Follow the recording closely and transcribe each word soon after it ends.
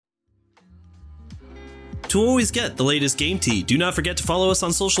To always get the latest Game Tea, do not forget to follow us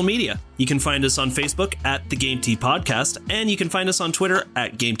on social media. You can find us on Facebook at The Game Tea Podcast, and you can find us on Twitter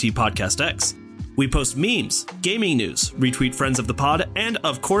at Game Tea Podcast X. We post memes, gaming news, retweet friends of the pod, and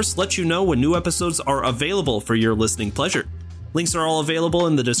of course let you know when new episodes are available for your listening pleasure. Links are all available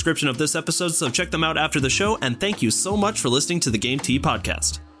in the description of this episode, so check them out after the show, and thank you so much for listening to the Game Tea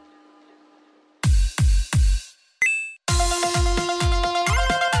Podcast.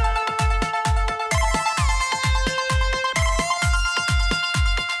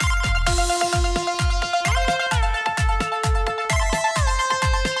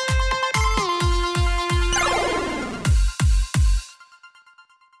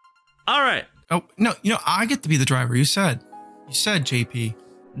 All right. Oh, no, I get to be the driver. You said, JP.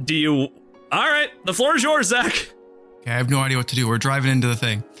 Do you? All right. The floor is yours, Zach. Okay, I have no idea what to do. We're driving into the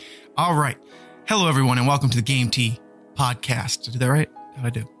thing. All right. Hello, everyone, and welcome to the Game Tea Podcast. Did I do that right? How'd I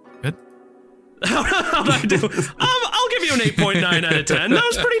do? Good? How'd I do? I'll give you an 8.9 out of 10. That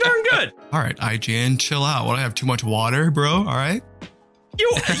was pretty darn good. All right, IGN, chill out. What, I have too much water, bro? All right. You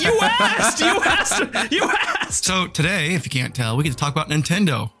asked. So today, if you can't tell, we get to talk about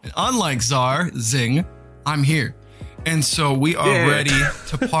Nintendo. And unlike Czar, Zing, I'm here. And so we are ready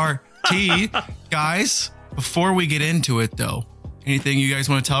to party. Guys, before we get into it, though, anything you guys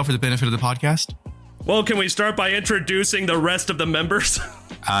want to tell for the benefit of the podcast? Well, can we start by introducing the rest of the members?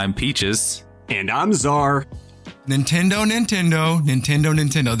 I'm Peaches. And I'm Czar. Nintendo.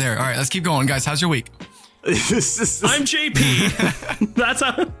 There. All right, let's keep going, guys. How's your week? I'm JP. That's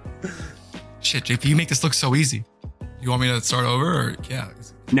how. Shit, JP, you make this look so easy. You want me to start over, or yeah?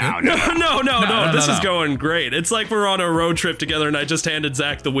 No. This is going great. It's like we're on a road trip together, and I just handed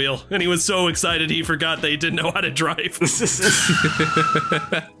Zach the wheel, and he was so excited he forgot they didn't know how to drive.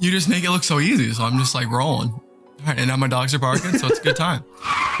 You just make it look so easy, so I'm just like rolling. All right, and now my dogs are barking, so it's a good time.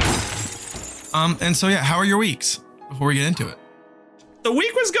 And so yeah, how are your weeks? Before we get into it, the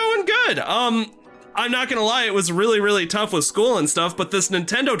week was going good. I'm not gonna lie, it was really, really tough with school and stuff, but this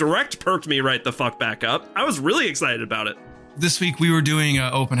Nintendo Direct perked me right the fuck back up. I was really excited about it. This week we were doing an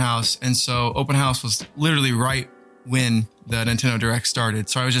open house, and so open house was literally right when the Nintendo Direct started.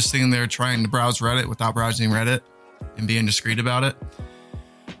 So I was just sitting there trying to browse Reddit without browsing Reddit and being discreet about it.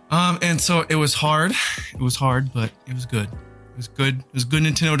 And so it was hard. It was hard, but it was good. It was good. It was good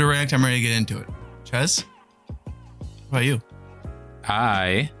Nintendo Direct. I'm ready to get into it. Ches, what about you?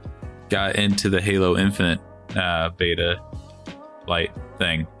 I got into the Halo Infinite beta light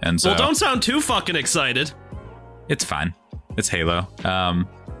thing, and so well, don't sound too fucking excited. It's fine. It's Halo.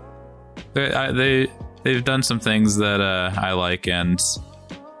 They've done some things that I like, and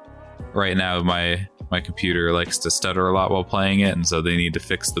right now my computer likes to stutter a lot while playing it, and so they need to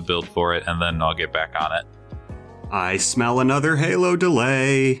fix the build for it, and then I'll get back on it. I smell another Halo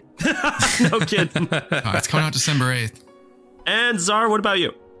delay. No kidding. It's coming out December 8th. And Czar, what about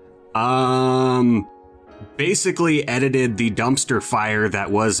you? Basically edited the dumpster fire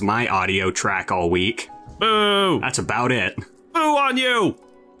that was my audio track all week. Boo! That's about it. Boo on you!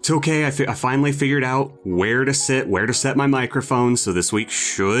 It's okay, I finally figured out where to set my microphone, so this week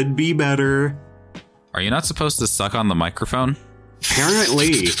should be better. Are you not supposed to suck on the microphone?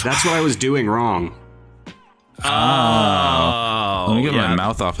 Apparently, that's what I was doing wrong. Let me get my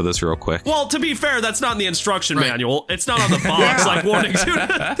mouth off of this real quick. Well, to be fair, that's not in the instruction manual. It's not on the box, like warning.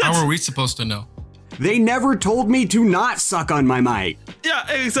 How are we supposed to know? They never told me to not suck on my mic.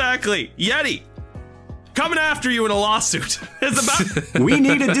 Yeah, exactly. Yeti, coming after you in a lawsuit. It's about. We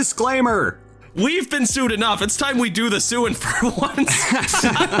need a disclaimer. We've been sued enough. It's time we do the suing for once.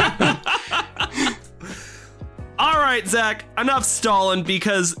 All right, Zach, enough stalling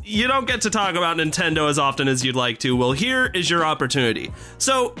because you don't get to talk about Nintendo as often as you'd like to. Well, here is your opportunity.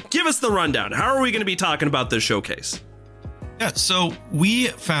 So give us the rundown. How are we going to be talking about this showcase? Yeah, so we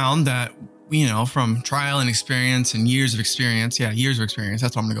found that, from trial and experience and years of experience, that's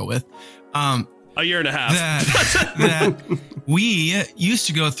what I'm going to go with. A year and a half. That we used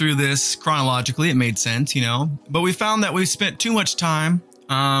to go through this chronologically. It made sense, but we found that we spent too much time.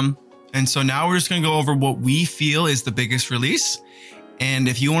 And so now we're just going to go over what we feel is the biggest release. And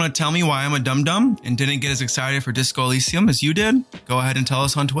if you want to tell me why I'm a dum-dum and didn't get as excited for Disco Elysium as you did, go ahead and tell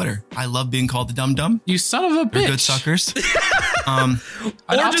us on Twitter. I love being called the dum-dum. You son of a bitch. You're good suckers. I'll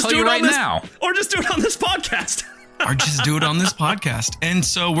tell you right now. Or just do it on this podcast. And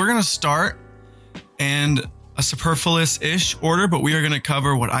so we're going to start in a superfluous-ish order, but we are going to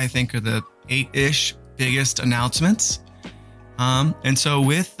cover what I think are the 8-ish biggest announcements. And so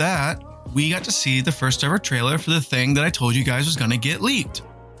with that, we got to see the first ever trailer for the thing that I told you guys was going to get leaked.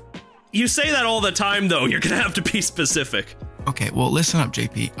 You say that all the time, though. You're going to have to be specific. Okay, well, listen up,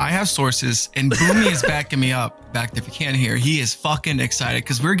 JP. I have sources, and Boomy is backing me up. Back there, if you can't hear, he is fucking excited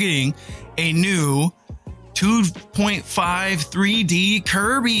because we're getting a new 2.5 3D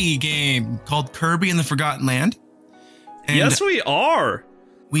Kirby game called Kirby and the Forgotten Land. And yes, we are.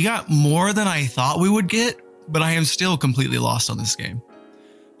 we got more than I thought we would get, but I am still completely lost on this game.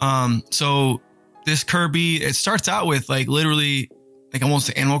 So this Kirby, it starts out with like literally like almost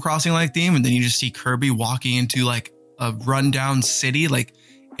an Animal Crossing like theme, and then you just see Kirby walking into like a rundown city. Like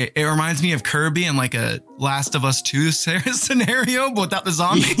it reminds me of Kirby and like a Last of Us 2 scenario, but without the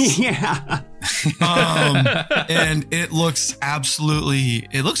zombies. Yeah. And it looks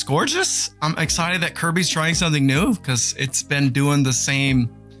gorgeous. I'm excited that Kirby's trying something new because it's been doing the same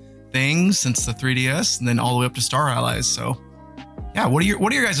thing since the 3DS and then all the way up to Star Allies. So yeah, what are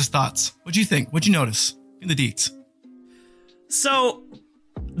your guys' thoughts? What'd you think? What'd you notice in the deets? So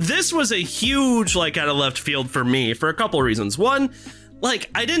this was a huge, like, out of left field for me for a couple of reasons. One, like,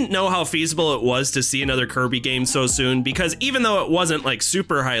 I didn't know how feasible it was to see another Kirby game so soon, because even though it wasn't like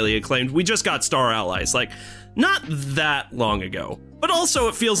super highly acclaimed, we just got Star Allies, like, not that long ago. But also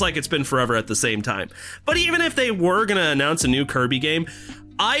it feels like it's been forever at the same time. But even if they were going to announce a new Kirby game,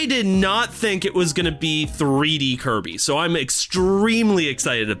 I did not think it was going to be 3D Kirby. So I'm extremely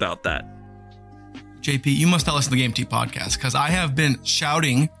excited about that. JP, you must not listen to the Game T podcast because I have been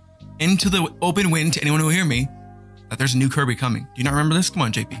shouting into the open wind to anyone who will hear me that there's a new Kirby coming. Do you not remember this? Come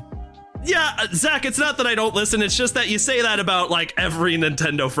on, JP. Yeah, Zach, it's not that I don't listen. It's just that you say that about like every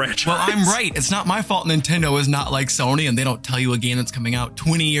Nintendo franchise. Well, I'm right. It's not my fault Nintendo is not like Sony and they don't tell you a game that's coming out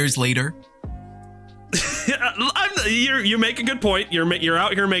 20 years later. You make a good point. You're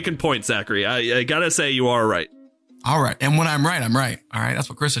out here making points, Zachary. I gotta say you are right. All right. And when I'm right, I'm right. All right. That's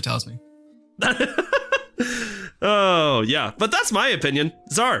what Krista tells me. Oh, yeah. But that's my opinion.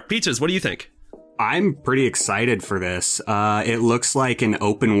 Czar, Peaches, what do you think? I'm pretty excited for this. It looks like an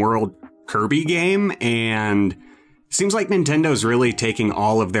open world Kirby game, and it seems like Nintendo's really taking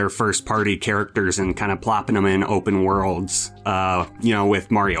all of their first party characters and kind of plopping them in open worlds.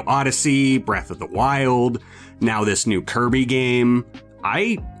 With Mario Odyssey, Breath of the Wild, now this new Kirby game.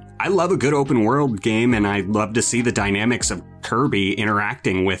 I love a good open world game, and I'd love to see the dynamics of Kirby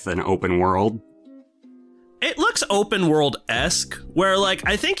interacting with an open world. It looks open world-esque, where, like,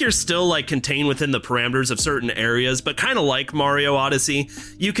 I think you're still, like, contained within the parameters of certain areas, but kind of like Mario Odyssey,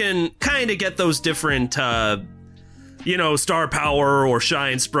 you can kind of get those different, star power or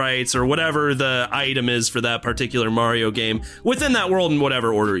shine sprites or whatever the item is for that particular Mario game within that world in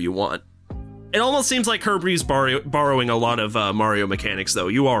whatever order you want. It almost seems like Kirby's borrowing a lot of Mario mechanics, though.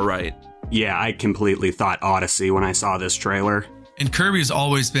 You are right. Yeah, I completely thought Odyssey when I saw this trailer. And Kirby's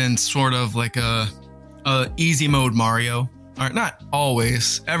always been sort of like a easy mode Mario. Or not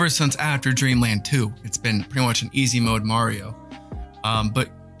always. Ever since after Dreamland 2, it's been pretty much an easy mode Mario. But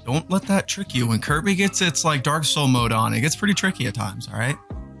don't let that trick you. When Kirby gets its like Dark Soul mode on, it gets pretty tricky at times, all right?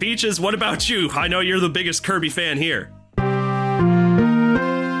 Peaches, what about you? I know you're the biggest Kirby fan here.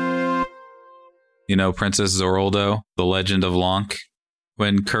 You know, Princess Zoroldo, The Legend of Lonk.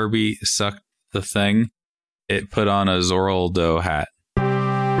 When Kirby sucked the thing, it put on a Zoroldo hat.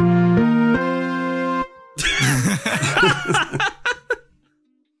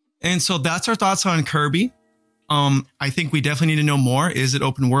 And so that's our thoughts on Kirby. I think we definitely need to know more. Is it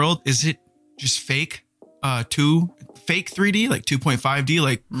open world? Is it just fake 3D, like 2.5D,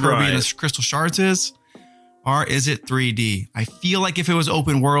 like Kirby and the Crystal Shards is? Or is it 3D? I feel like if it was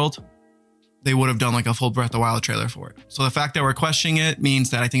open world, they would have done like a full Breath of the Wild trailer for it. So the fact that we're questioning it means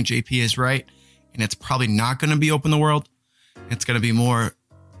that I think JP is right. And it's probably not going to be open the world. It's going to be more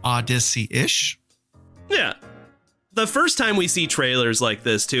Odyssey-ish. Yeah. The first time we see trailers like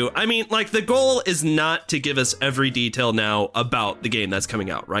this, too, I mean, like, the goal is not to give us every detail now about the game that's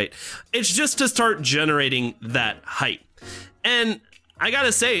coming out, right? It's just to start generating that hype. And I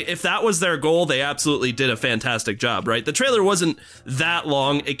gotta say, if that was their goal, they absolutely did a fantastic job, right? The trailer wasn't that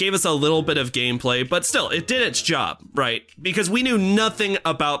long. It gave us a little bit of gameplay, but still, it did its job, right? Because we knew nothing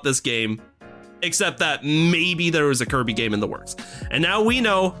about this game except that maybe there was a Kirby game in the works. And now we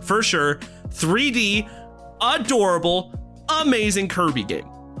know for sure 3D, adorable, amazing Kirby game.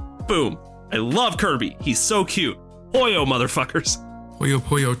 Boom. I love Kirby. He's so cute. Hoyo, motherfuckers. Hoyo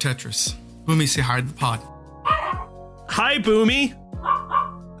Poyo Tetris. Boomy, say hi to the pod. Hi, Boomy.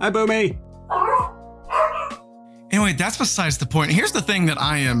 Hi, Boomy. Anyway, that's besides the point. Here's the thing that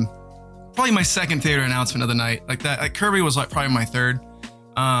I am probably my second favorite announcement of the night. Like that, like Kirby was like probably my third.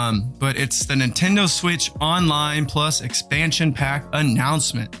 But it's the Nintendo Switch Online Plus expansion pack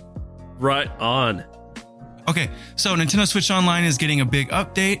announcement. Right on. Okay, so Nintendo Switch Online is getting a big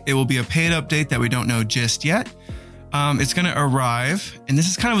update. It will be a paid update that we don't know just yet. It's going to arrive, and this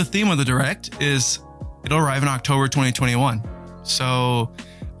is kind of a theme of the Direct, is it'll arrive in October 2021. So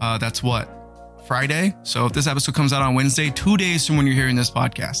that's what? Friday. So if this episode comes out on Wednesday, 2 days from when you're hearing this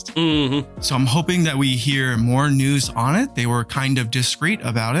podcast. Mm-hmm. So I'm hoping that we hear more news on it. They were kind of discreet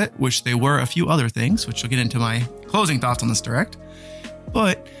about it, which they were a few other things, which will get into my closing thoughts on this Direct.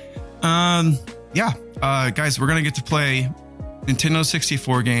 But guys, we're going to get to play Nintendo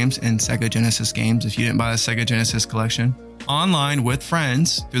 64 games and Sega Genesis games if you didn't buy the Sega Genesis collection online with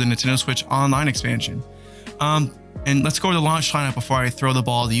friends through the Nintendo Switch Online expansion. And let's go to the launch lineup before I throw the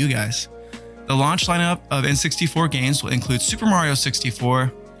ball to you guys. The launch lineup of N64 games will include Super Mario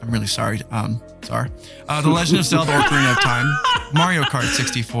 64. I'm really sorry. The Legend of Zelda Ocarina of Time, Mario Kart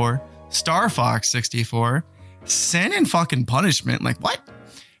 64, Star Fox 64, Sin and fucking Punishment. Like, what?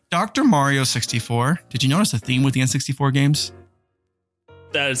 Dr. Mario 64. Did you notice a theme with the N64 games?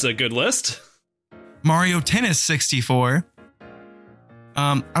 That is a good list. Mario Tennis 64.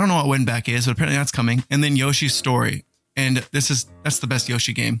 I don't know what Win Back is, but apparently that's coming. And then Yoshi's Story. And that's the best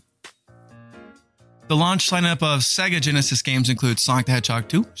Yoshi game. The launch lineup of Sega Genesis games includes Sonic the Hedgehog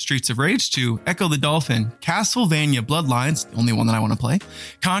 2, Streets of Rage 2, Echo the Dolphin, Castlevania Bloodlines, the only one that I want to play,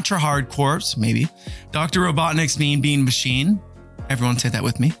 Contra Hard Corps, maybe, Dr. Robotnik's Mean Bean Machine. Everyone say that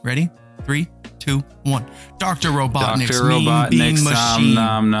with me. Ready? 3, 2, 1. Dr. Robotnik's Mean Bean Machine.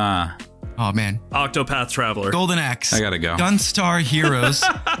 Oh, man. Octopath Traveler. Golden Axe. I gotta go. Gunstar Heroes.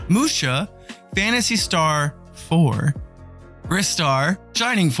 Musha. Phantasy Star 4. Ristar,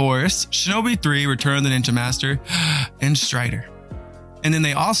 Shining Force, Shinobi 3, Return of the Ninja Master, and Strider. And then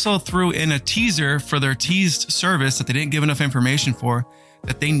they also threw in a teaser for their teased service that they didn't give enough information for,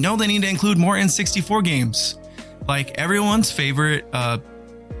 that they know they need to include more N64 games. Like everyone's favorite,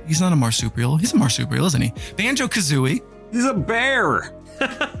 he's not a marsupial. He's a marsupial, isn't he? Banjo-Kazooie. He's a bear.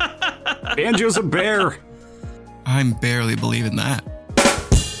 Banjo's a bear. I'm barely believing that.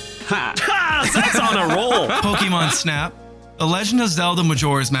 Ha! That's on a roll. Pokemon Snap, The Legend of Zelda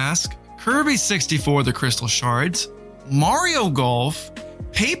Majora's Mask, Kirby 64 The Crystal Shards, Mario Golf,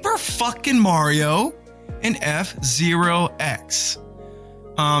 Paper fucking Mario, and F-Zero X.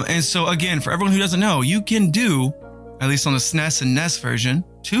 And so again, for everyone who doesn't know, you can do, at least on the SNES and NES version,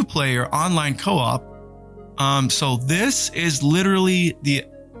 2-player online co-op. So this is literally the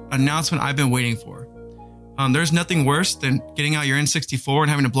announcement I've been waiting for. There's nothing worse than getting out your N64 and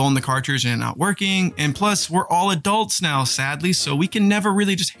having to blow in the cartridge and it not working. And plus, we're all adults now, sadly, so we can never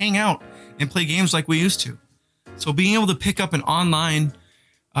really just hang out and play games like we used to. So being able to pick up an online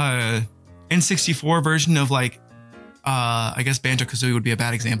N64 version of I guess Banjo-Kazooie would be a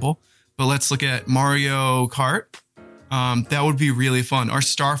bad example, but let's look at Mario Kart. That would be really fun. Or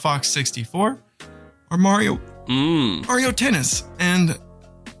Star Fox 64, or Mario Tennis, and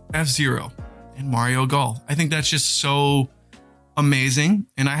F-Zero. And Mario Golf. I think that's just so amazing.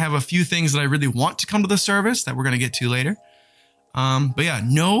 And I have a few things that I really want to come to the service that we're going to get to later. But yeah,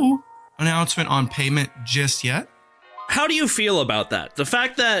 no announcement on payment just yet. How do you feel about that? The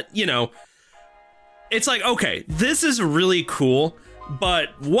fact that, it's like, okay, this is really cool.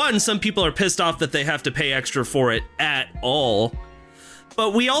 But one, some people are pissed off that they have to pay extra for it at all.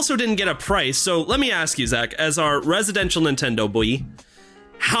 But we also didn't get a price. So let me ask you, Zach, as our residential Nintendo boy,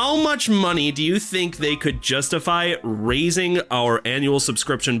 how much money do you think they could justify raising our annual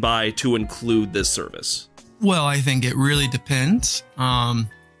subscription by to include this service? Well, I think it really depends. I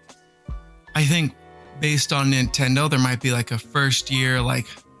think based on Nintendo, there might be like a first year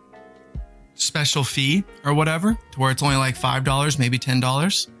special fee or whatever, to where it's only like $5, maybe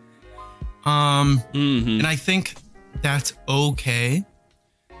 $10. And I think that's okay.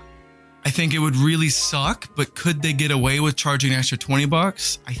 I think it would really suck, but could they get away with charging an extra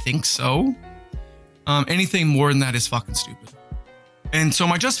 $20? I think so. Anything more than that is fucking stupid. And so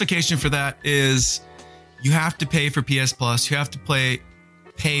my justification for that is you have to pay for PS Plus. You have to pay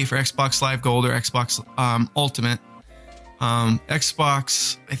for Xbox Live Gold or Xbox Ultimate.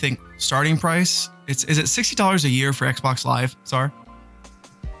 Xbox, I think, starting price, is it $60 a year for Xbox Live, Czar?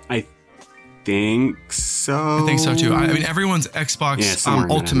 I think so. I think so too. I mean, everyone's Xbox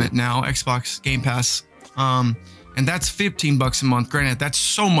Ultimate now, Xbox Game Pass, and that's $15 a month. Granted, that's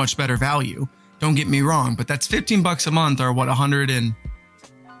so much better value. Don't get me wrong, but that's $15 a month, or what? 100 and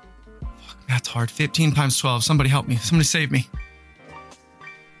fuck, that's hard. 15 times 12. Somebody help me. Somebody save me.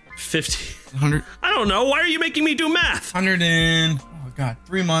 50. 100. I don't know. Why are you making me do math? 100 and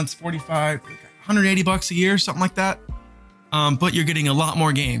 3 months, 45, $180 a year, something like that. But you're getting a lot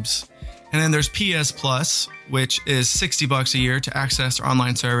more games. And then there's PS Plus, which is $60 a year to access our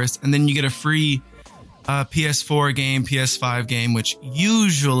online service. And then you get a free PS4 game, PS5 game, which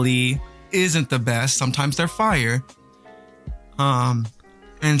usually isn't the best. Sometimes they're fire.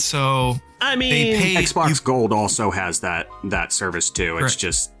 And so I mean, they pay Xbox Gold also has that service too. It's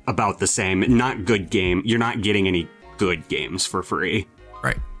just about the same. Not good game. You're not getting any good games for free.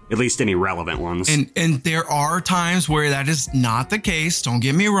 Right. At least any relevant ones. And there are times where that is not the case. Don't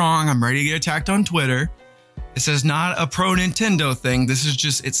get me wrong. I'm ready to get attacked on Twitter. This is not a pro Nintendo thing. This is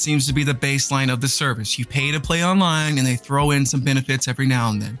just, it seems to be the baseline of the service. You pay to play online and they throw in some benefits every now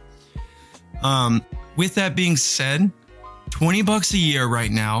and then. With that being said, $20 a year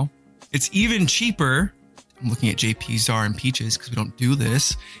right now. It's even cheaper. I'm looking at JP, Czar, and Peaches because we don't do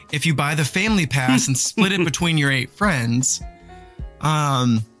this. If you buy the family pass and split it between your 8 friends.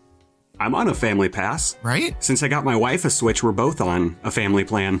 I'm on a family pass. Right? Since I got my wife a Switch, we're both on a family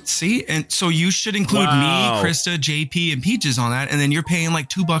plan. See? And so you should include me, Krista, JP, and Peaches on that. And then you're paying like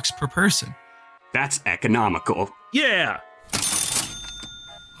 $2 per person. That's economical. yeah.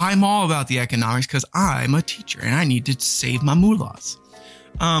 I'm all about the economics because I'm a teacher and I need to save my moolahs.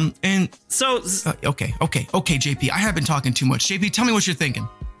 So Okay, JP, I have been talking too much. JP, tell me what you're thinking.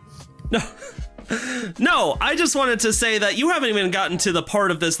 No, I just wanted to say that you haven't even gotten to the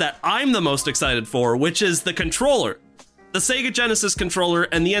part of this that I'm the most excited for, which is the controller. The Sega Genesis controller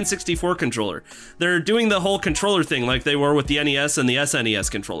and the N64 controller. They're doing the whole controller thing like they were with the NES and the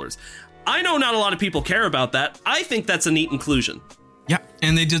SNES controllers. I know not a lot of people care about that. I think that's a neat inclusion. Yeah,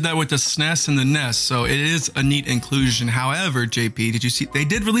 and they did that with the SNES and the NES, so it is a neat inclusion. However, JP, did you see, they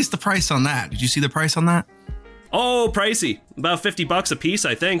did release the price on that. Did you see the price on that? Oh, pricey. About $50 a piece,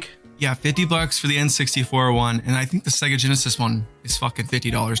 I think. Yeah, $50 for the N64 one, and I think the Sega Genesis one is fucking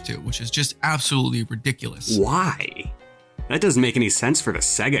 $50 too, which is just absolutely ridiculous. Why? That doesn't make any sense for the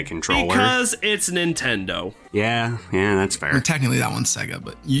Sega controller. Because it's Nintendo. Yeah, that's fair. Well, technically that one's Sega,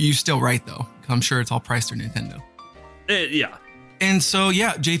 but you're still right though. I'm sure it's all priced through Nintendo. Yeah. And so,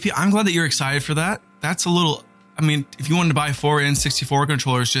 yeah, JP, I'm glad that you're excited for that. That's a little, I mean, if you wanted to buy 4 N64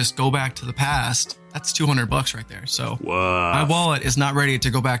 controllers, just go back to the past. That's $200 right there. So my wallet is not ready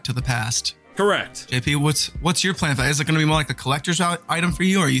to go back to the past. Correct. JP, what's your plan for that? Is it going to be more like a collector's item for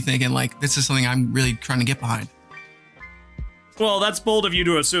you? Or are you thinking like, this is something I'm really trying to get behind? Well, that's bold of you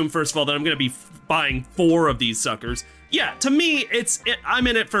to assume, first of all, that I'm going to be buying 4 of these suckers. Yeah, to me, I'm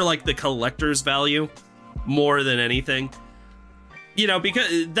in it for like the collector's value more than anything. You know,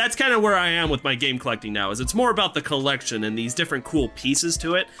 because that's kind of where I am with my game collecting now, is it's more about the collection and these different cool pieces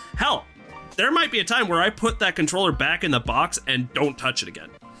to it. Hell, there might be a time where I put that controller back in the box and don't touch it again.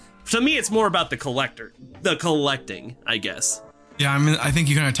 To me, it's more about the collecting, I guess. Yeah, I think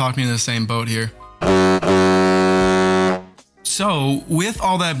you kind of talked me in the same boat here. So, with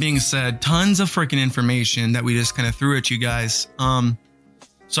all that being said, tons of freaking information that we just kind of threw at you guys.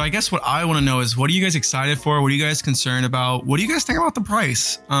 So I guess what I want to know is, what are you guys excited for? What are you guys concerned about? What do you guys think about the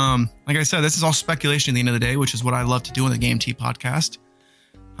price? Like I said, this is all speculation at the end of the day, which is what I love to do on the Game Tea podcast.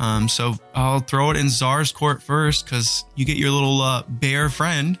 So I'll throw it in Czar's court first, because you get your little bear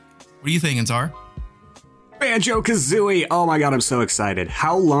friend. What are you thinking, Czar? Banjo-Kazooie! Oh my god, I'm so excited.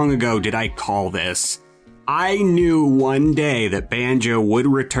 How long ago did I call this? I knew one day that Banjo would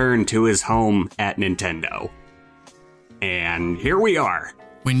return to his home at Nintendo. And here we are.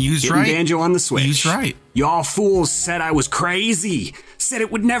 When used getting right, Banjo on the Switch. Used right. Y'all fools said I was crazy. Said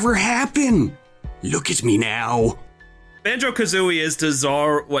it would never happen. Look at me now. Banjo-Kazooie is to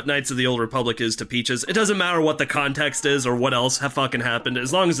Czar what Knights of the Old Republic is to Peaches. It doesn't matter what the context is or what else fucking happened.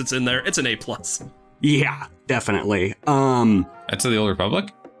 As long as it's in there, it's an A+. Yeah, definitely. Knights of the Old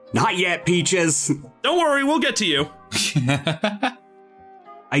Republic? Not yet, Peaches. Don't worry, we'll get to you.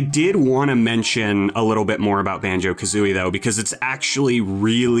 I did want to mention a little bit more about Banjo-Kazooie, though, because it's actually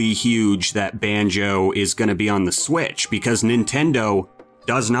really huge that Banjo is going to be on the Switch, because Nintendo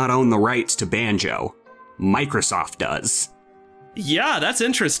does not own the rights to Banjo. Microsoft does. Yeah, that's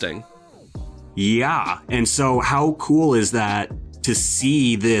interesting. Yeah, and so how cool is that to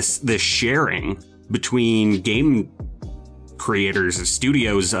see this sharing between game creators,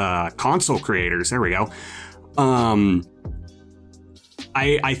 studios, console creators, there we go.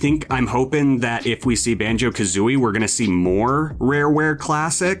 I think I'm hoping that if we see Banjo-Kazooie, we're going to see more Rareware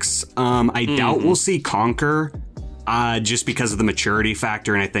classics. I doubt we'll see Conker, just because of the maturity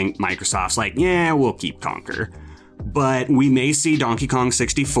factor, and I think Microsoft's like, yeah, we'll keep Conker. But we may see Donkey Kong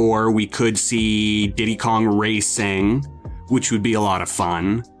 64, we could see Diddy Kong Racing, which would be a lot of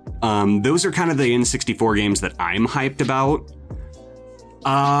fun. Those are kind of the N64 games that I'm hyped about.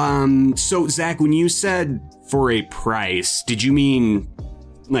 So Zach, when you said for a price, did you mean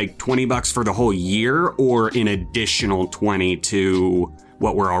like $20 for the whole year, or an additional 20 to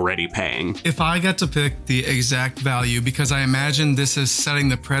what we're already paying? If I got to pick the exact value, because I imagine this is setting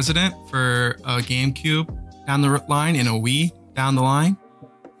the precedent for a GameCube down the line and a Wii down the line.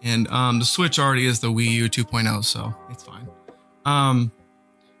 And the Switch already is the Wii U 2.0, so it's fine.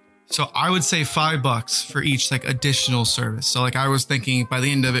 So I would say $5 for each like additional service. So like I was thinking by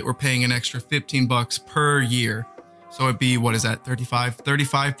the end of it, we're paying an extra $15 per year. So it'd be, what is that?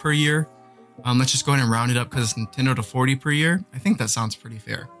 35 per year. Let's just go ahead and round it up because it's Nintendo to 40 per year. I think that sounds pretty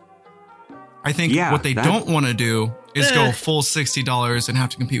fair. I think what they don't want to do is go full $60 and have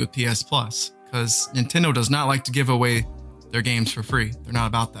to compete with PS Plus because Nintendo does not like to give away their games for free. They're not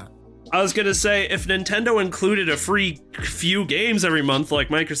about that. I was going to say, if Nintendo included a free few games every month like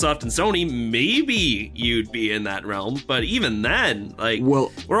Microsoft and Sony, maybe you'd be in that realm. But even then, like,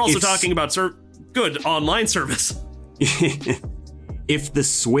 we're also talking about good online service. If the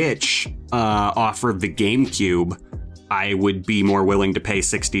Switch offered the GameCube, I would be more willing to pay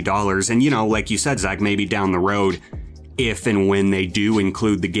 $60. And, you know, like you said, Zach, maybe down the road, if and when they do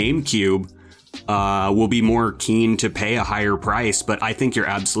include the GameCube, we'll be more keen to pay a higher price. But I think you're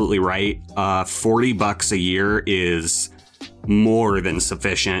absolutely right. $40 a year is more than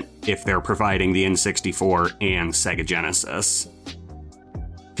sufficient if they're providing the N64 and Sega Genesis.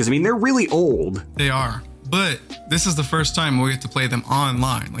 Because, I mean, they're really old. They are. But this is the first time we get to play them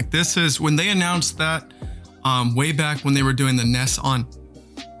online. Like, this is when they announced that way back when they were doing the NES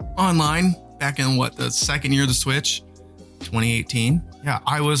online, back in the second year of the Switch, 2018. Yeah,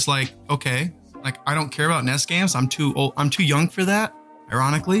 I was like, okay, like I don't care about NES games. I'm too old. I'm too young for that,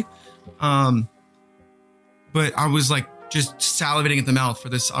 ironically. But I was like just salivating at the mouth for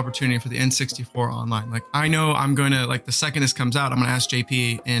this opportunity for the N64 online. Like, I know I'm going to, like, the second this comes out, I'm going to ask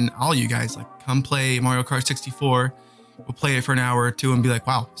JP and all you guys, like, come play Mario Kart 64. We'll play it for an hour or two and be like,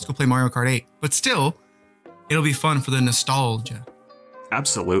 wow, let's go play Mario Kart 8. But still, it'll be fun for the nostalgia.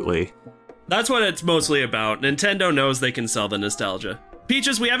 Absolutely. That's what it's mostly about. Nintendo knows they can sell the nostalgia.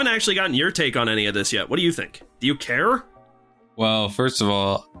 Peaches, we haven't actually gotten your take on any of this yet. What do you think? Do you care? Well, first of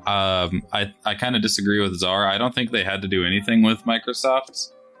all, I kind of disagree with Czar. I don't think they had to do anything with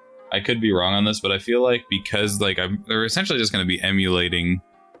Microsoft. I could be wrong on this, but I feel like because they're essentially just going to be emulating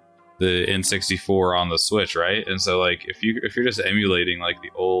the N64 on the Switch, right? And so like if you're just emulating like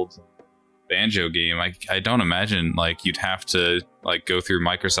the old Banjo game, I don't imagine like you'd have to like go through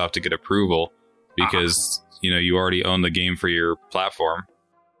Microsoft to get approval because you already own the game for your platform.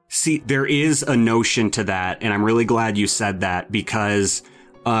 See, there is a notion to that, and I'm really glad you said that because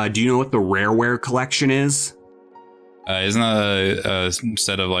do you know what the Rareware collection is? Isn't that a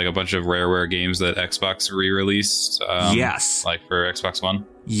set of like a bunch of Rareware games that Xbox re-released? Yes. Like for Xbox One?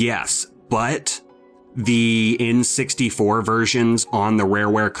 Yes, but the N64 versions on the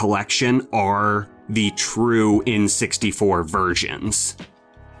Rareware collection are the true N64 versions.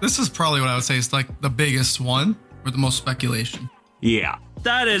 This is probably what I would say is like the biggest one with the most speculation. Yeah.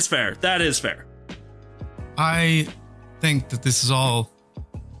 That is fair. That is fair. I think that this is all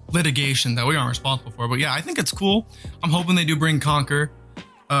litigation that we aren't responsible for. But yeah, I think it's cool. I'm hoping they do bring Conquer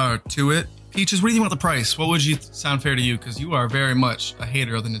to it. Peaches, what do you think about the price? What would you sound fair to you? Because you are very much a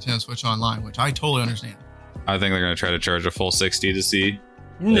hater of the Nintendo Switch Online, which I totally understand. I think they're going to try to charge a full 60 to see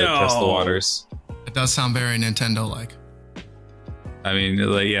test the waters. It does sound very Nintendo-like. I mean,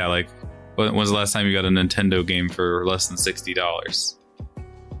 like when's the last time you got a Nintendo game for less than $60?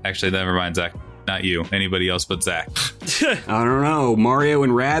 Actually, never mind, Zach. Not you. Anybody else but Zach. I don't know. Mario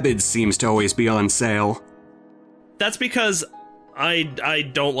and Rabbids seems to always be on sale. That's because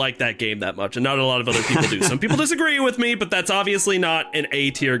I don't like that game that much, and not a lot of other people do. Some people disagree with me, but that's obviously not an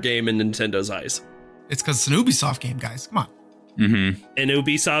A-tier game in Nintendo's eyes. It's because it's an Ubisoft game, guys. Come on. Mm-hmm. An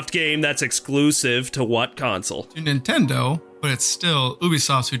Ubisoft game that's exclusive to what console? To Nintendo, but it's still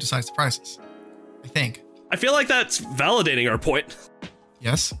Ubisoft who decides the prices. I think. I feel like that's validating our point.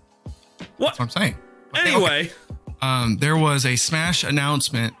 Yes. What? That's what I'm saying. Anyway. Okay. There was a Smash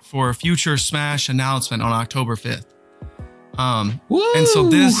announcement for a future Smash announcement on October 5th. And so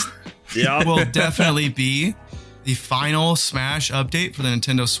this will definitely be the final Smash update for the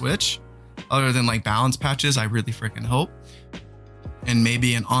Nintendo Switch. Other than like balance patches, I really freaking hope. And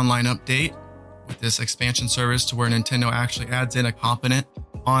maybe an online update with this expansion service to where Nintendo actually adds in a component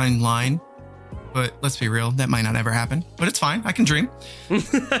online. But let's be real, that might not ever happen. But it's fine, I can dream.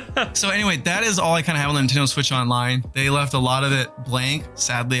 So anyway, that is all I kind of have on the Nintendo Switch Online. They left a lot of it blank.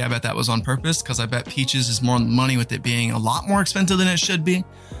 Sadly, I bet that was on purpose because I bet Peaches is more on the money with it being a lot more expensive than it should be.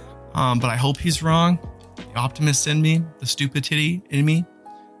 But I hope he's wrong. The optimist in me, the stupid titty in me,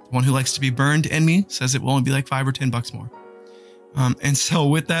 the one who likes to be burned in me says it will only be like $5 or $10 more. And so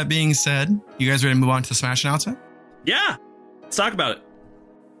with that being said, you guys ready to move on to the Smash announcement? Yeah, let's talk about it.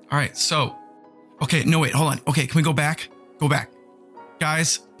 All right, so, okay, no, wait, hold on. Okay, can we go back? Go back.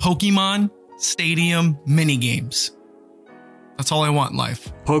 Guys, Pokemon Stadium minigames. That's all I want in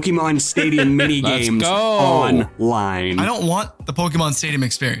life. Pokemon Stadium minigames online. I don't want the Pokemon Stadium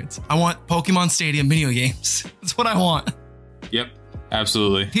experience. I want Pokemon Stadium video games. That's what I want. Yep,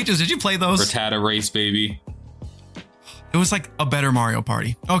 absolutely. Peaches, did you play those? Rattata Race, baby. It was like a better Mario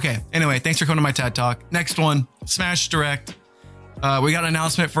Party. Okay, anyway, thanks for coming to my TED Talk. Next one, Smash Direct. We got an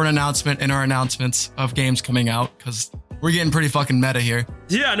announcement for an announcement in our announcements of games coming out because we're getting pretty fucking meta here.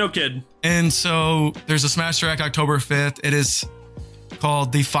 Yeah, no kid. And so there's a Smash Direct October 5th. It is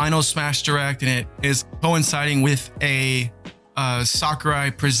called the Final Smash Direct, and it is coinciding with a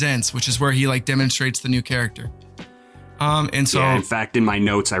Sakurai Presents, which is where he like demonstrates the new character. And so, yeah, in fact, in my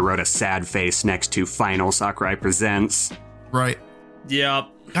notes, I wrote a sad face next to Final Sakurai Presents. Right. Yeah.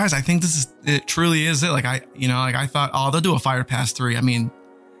 Guys, I think it truly is it. Like I thought, oh, they'll do a Fighter Pass 3. I mean,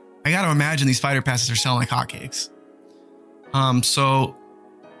 I got to imagine these Fighter Passes are selling like hotcakes. So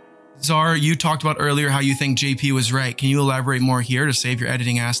Czar, you talked about earlier how you think JP was right. Can you elaborate more here to save your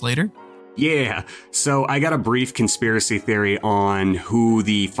editing ass later? Yeah, so I got a brief conspiracy theory on who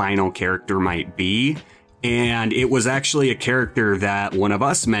the final character might be, and it was actually a character that one of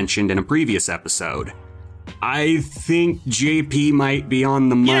us mentioned in a previous episode. I think JP might be on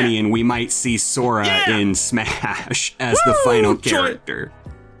the money, and we might see Sora in Smash as the final character.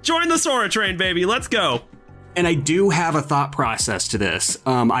 Join the Sora train, baby. Let's go. And I do have a thought process to this.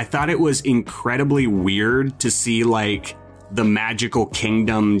 I thought it was incredibly weird to see, like, the Magical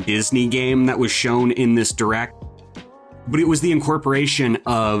Kingdom Disney game that was shown in this Direct. But it was the incorporation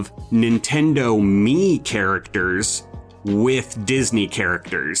of Nintendo Mii characters with Disney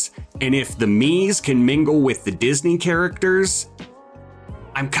characters. And if the Miis can mingle with the Disney characters,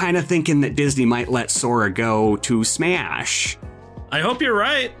 I'm kind of thinking that Disney might let Sora go to Smash. I hope you're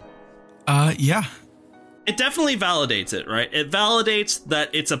right. Yeah. It definitely validates it, right? It validates that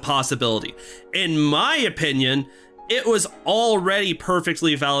it's a possibility. In my opinion, it was already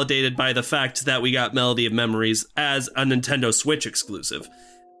perfectly validated by the fact that we got Melody of Memories as a Nintendo Switch exclusive.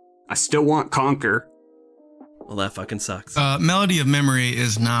 I still want Conquer. Well, that fucking sucks. Melody of Memory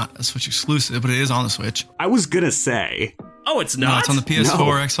is not a Switch exclusive, but it is on the Switch. I was gonna say. Oh, it's not? No, it's on the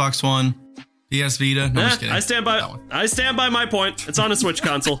PS4, Xbox One, PS Vita. No, I'm just kidding. I stand by my point. It's on a Switch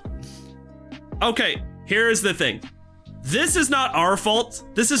console. Okay, here is the thing. This is not our fault.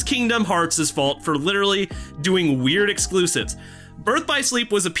 This is Kingdom Hearts' fault for literally doing weird exclusives. Birth by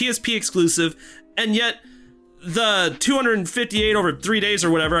Sleep was a PSP exclusive, and yet the 258 over 3 days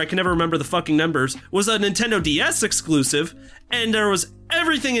or whatever, I can never remember the fucking numbers, was a Nintendo DS exclusive, and there was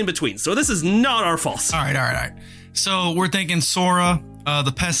everything in between. So this is not our fault. All right. So we're thinking Sora.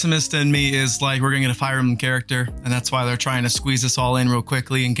 The pessimist in me is like, we're going to get a Fire Emblem character, and that's why they're trying to squeeze this all in real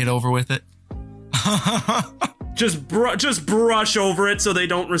quickly and get over with it. Just brush over it so they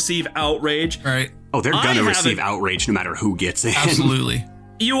don't receive outrage. Right. Oh, they're gonna receive outrage no matter who gets in. Absolutely.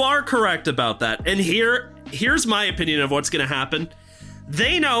 You are correct about that. And here's my opinion of what's gonna happen.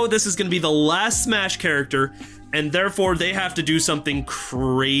 They know this is gonna be the last Smash character, and therefore they have to do something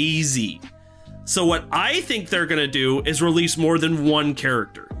crazy. So what I think they're gonna do is release more than one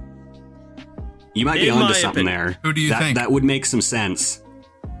character. You might be onto something there. Who do you think? That would make some sense.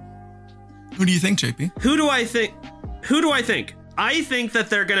 Who do you think, JP? Who do I think? I think that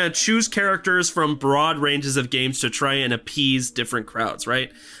they're gonna choose characters from broad ranges of games to try and appease different crowds,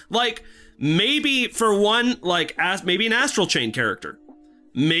 right? Like, maybe for one, like, maybe an Astral Chain character.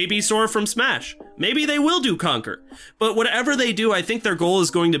 Maybe Sora from Smash. Maybe they will do Conquer. But whatever they do, I think their goal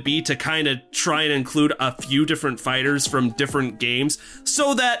is going to be to kind of try and include a few different fighters from different games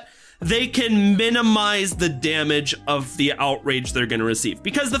so that they can minimize the damage of the outrage they're going to receive.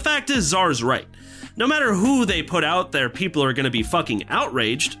 Because the fact is, Czar's right. No matter who they put out there, people are going to be fucking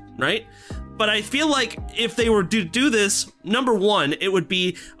outraged, right? But I feel like if they were to do this, number one, it would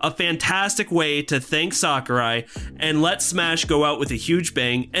be a fantastic way to thank Sakurai and let Smash go out with a huge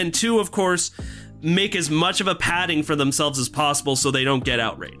bang. And two, of course, make as much of a padding for themselves as possible so they don't get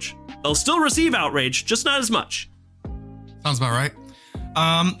outrage. They'll still receive outrage, just not as much. Sounds about right.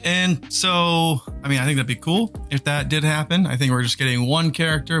 And so, I mean, I think that'd be cool if that did happen. I think we're just getting one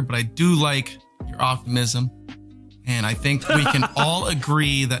character, but I do like your optimism. And I think we can all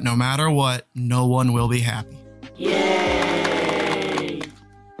agree that no matter what, no one will be happy. Yay!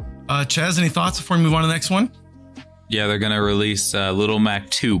 Chaz, any thoughts before we move on to the next one? Yeah, they're going to release Little Mac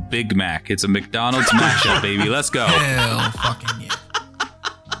 2, Big Mac. It's a McDonald's mashup, baby. Let's go. Hell fucking yeah.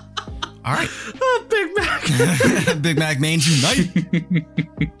 All right. Oh, Big Mac. Big Mac Mangy Night.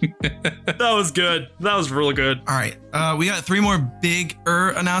 That was good. That was really good. All right. We got 3 more bigger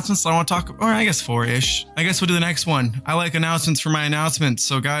announcements I want to talk about. Or I guess 4-ish. I guess we'll do the next one. I like announcements for my announcements.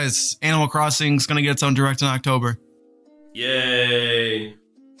 So guys, Animal Crossing is going to get its own Direct in October. Yay.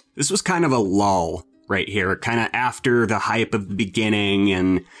 This was kind of a lull right here, kind of after the hype of the beginning,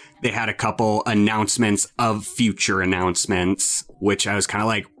 and they had a couple announcements of future announcements, which I was kind of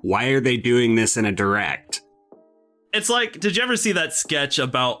like, why are they doing this in a direct? It's like, did you ever see that sketch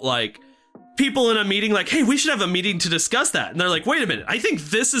about, like, people in a meeting like, hey, we should have a meeting to discuss that. And they're like, wait a minute, I think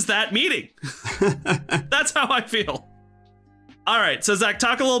this is that meeting. That's how I feel. All right, so Zach,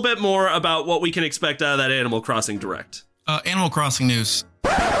 talk a little bit more about what we can expect out of that Animal Crossing Direct. Animal Crossing news.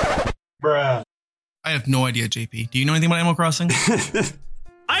 Bruh. I have no idea, JP. Do you know anything about Animal Crossing?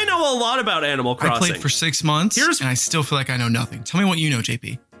 I know a lot about Animal Crossing. I played for 6 months, and I still feel like I know nothing. Tell me what you know,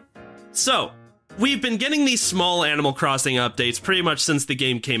 JP. So, we've been getting these small Animal Crossing updates pretty much since the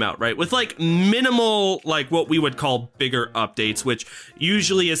game came out, right? With like minimal, like what we would call bigger updates, which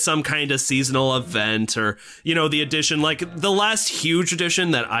usually is some kind of seasonal event or, you know, the addition. Like the last huge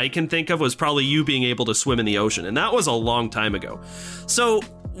addition that I can think of was probably you being able to swim in the ocean. And that was a long time ago. So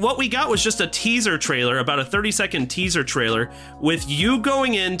what we got was just a teaser trailer, about a 30-second teaser trailer with you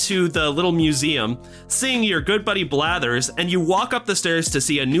going into the little museum, seeing your good buddy Blathers, and you walk up the stairs to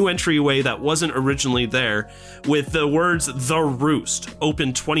see a new entryway that wasn't originally there with the words "The Roost,"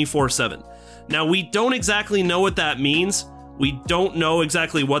 open 24/7. Now, we don't exactly know what that means. We don't know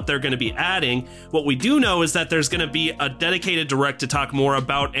exactly what they're going to be adding. What we do know is that there's going to be a dedicated direct to talk more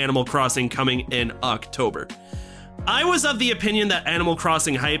about Animal Crossing coming in October. I was of the opinion that Animal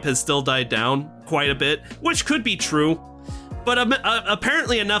Crossing hype has still died down quite a bit, which could be true, but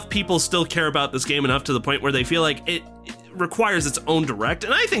apparently enough people still care about this game enough to the point where they feel like it requires its own direct,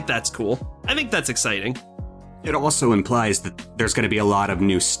 and I think that's cool. I think that's exciting. It also implies that there's going to be a lot of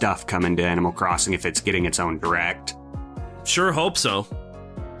new stuff coming to Animal Crossing if it's getting its own direct. Sure hope so.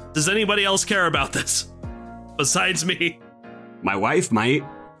 Does anybody else care about this? Besides me? My wife might.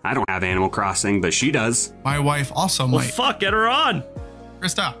 I don't have Animal Crossing, but she does. My wife also Well, might. fuck, get her on.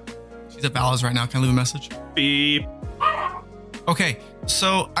 Krista, she's at Ballas right now. Can I leave a message? Beep. Okay,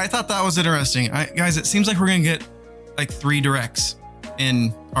 so I thought that was interesting. Guys, it seems like we're going to get like 3 directs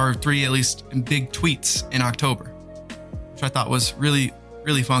or 3 at least big tweets in October, which I thought was really,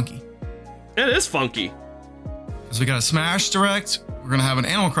 really funky. It is funky. Because we got a Smash Direct, we're going to have an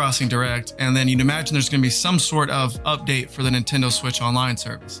Animal Crossing Direct, and then you'd imagine there's going to be some sort of update for the Nintendo Switch Online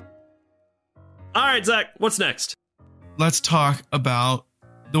service. All right, Zach, what's next? Let's talk about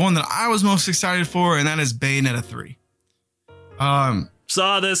the one that I was most excited for, and that is Bayonetta 3.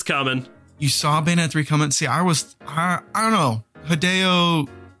 Saw this coming. You saw Bayonetta 3 coming? See, I don't know. Hideo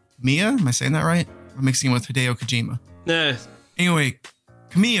Kamiya? Am I saying that right? I'm mixing it with Hideo Kojima. Anyway,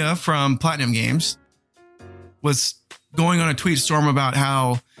 Kamiya from Platinum Games was going on a tweet storm about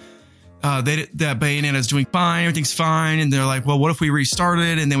how that Bayonetta is doing fine, everything's fine, and they're like, well, what if we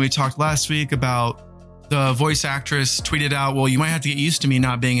restarted? And then we talked last week about the voice actress tweeted out, well, you might have to get used to me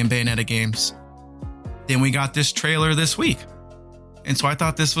not being in Bayonetta games. Then we got this trailer this week. And so I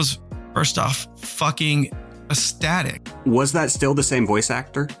thought this was, first off, fucking ecstatic. Was that still the same voice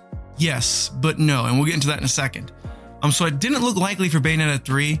actor? Yes, but no, and we'll get into that in a second. So it didn't look likely for Bayonetta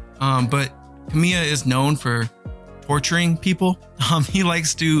 3, but Kamiya is known for torturing people. He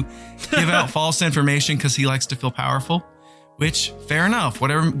likes to give out false information because he likes to feel powerful, which, fair enough.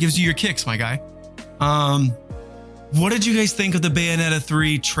 Whatever gives you your kicks, my guy. What did you guys think of the Bayonetta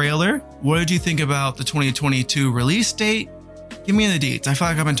 3 trailer? What did you think about the 2022 release date? Give me the deets. I feel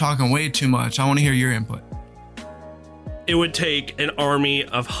like I've been talking way too much. I want to hear your input. It would take an army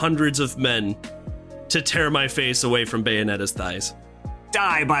of hundreds of men to tear my face away from Bayonetta's thighs.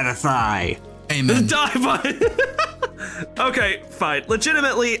 Die by the thigh. Amen. Die by... Okay, fine.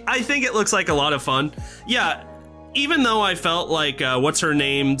 Legitimately, I think it looks like a lot of fun. Yeah, even though I felt like, what's her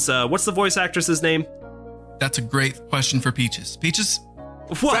name's, what's the voice actress's name? That's a great question for Peaches. Peaches?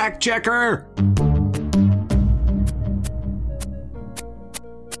 What? Fact checker.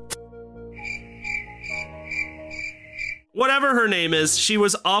 Whatever her name is, she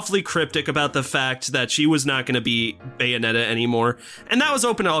was awfully cryptic about the fact that she was not going to be Bayonetta anymore, and that was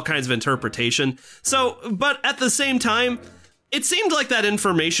open to all kinds of interpretation. So, but at the same time, it seemed like that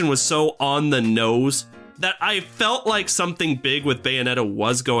information was so on the nose that I felt like something big with Bayonetta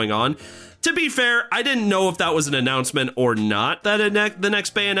was going on. To be fair, I didn't know if that was an announcement or not that the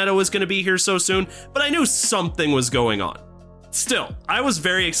next Bayonetta was going to be here so soon, but I knew something was going on. Still, I was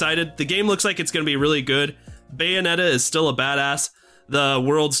very excited. The game looks like it's going to be really good. Bayonetta is still a badass. The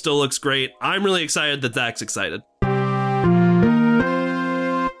world still looks great. I'm really excited that Zach's excited.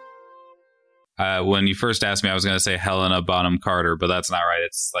 When you first asked me, I was going to say Helena Bonham Carter, but that's not right.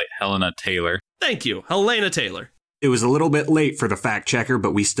 It's like Helena Taylor. Thank you, Helena Taylor. It was a little bit late for the fact checker,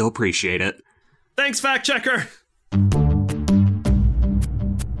 but we still appreciate it. Thanks, fact checker.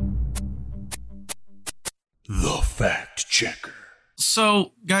 Fact checker.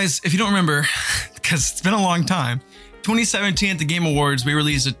 So, guys, if you don't remember, because it's been a long time, 2017 at the Game Awards,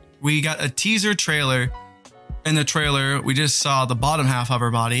 we got a teaser trailer. In the trailer, we just saw the bottom half of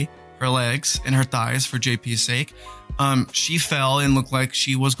her body, her legs and her thighs for JP's sake. She fell and looked like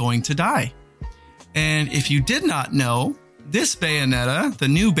she was going to die. And if you did not know, this Bayonetta, the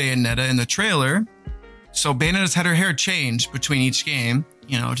new Bayonetta in the trailer, so Bayonetta's had her hair change between each game,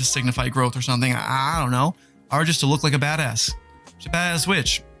 to signify growth or something. I don't know. Or just to look like a badass. She's a badass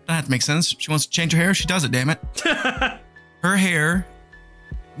witch. Doesn't have to make sense. She wants to change her hair. She does it, damn it. Her hair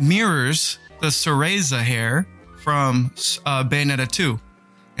mirrors the Cereza hair from Bayonetta 2.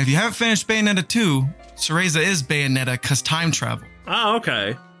 If you haven't finished Bayonetta 2, Cereza is Bayonetta because time travel. Oh,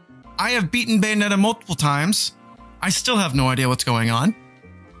 okay. I have beaten Bayonetta multiple times. I still have no idea what's going on.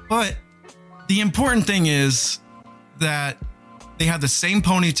 But the important thing is that they have the same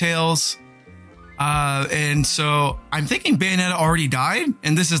ponytails. And so I'm thinking Bayonetta already died,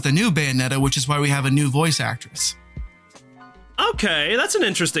 and this is the new Bayonetta, which is why we have a new voice actress. Okay, that's an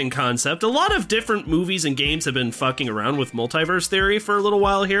interesting concept. A lot of different movies and games have been fucking around with multiverse theory for a little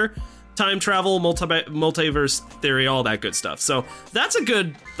while here. Time travel, multiverse theory, all that good stuff. So that's a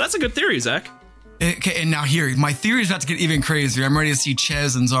good theory, Zach. Okay, and now here, my theory is about to get even crazier. I'm ready to see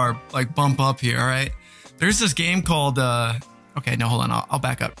Ches and Zar bump up here, all right? There's this game called, okay, no, hold on, I'll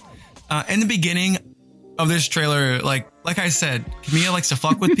back up. In the beginning of this trailer, like I said, Camilla likes to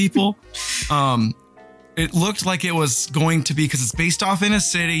fuck with people. It looked like it was going to be, because it's based off in a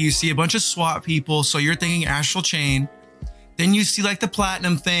city, you see a bunch of SWAT people, so you're thinking Astral Chain. Then you see the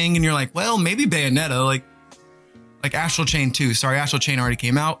platinum thing, and you're like, well, maybe Bayonetta, like Astral Chain 2. Sorry, Astral Chain already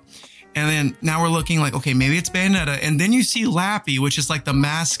came out. And then now we're looking okay, maybe it's Bayonetta. And then you see Lappy, which is the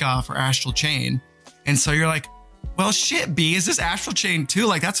mascot for Astral Chain. And so you're like, well, shit, B, is this Astral Chain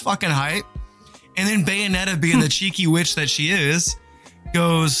 2? That's fucking hype. And then Bayonetta, being the cheeky witch that she is,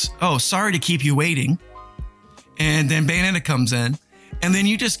 goes, oh, sorry to keep you waiting. And then Bayonetta comes in. And then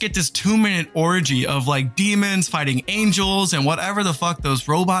you just get this 2-minute orgy of demons fighting angels and whatever the fuck those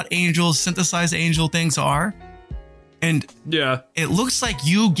robot angels, synthesized angel things are. And yeah, it looks like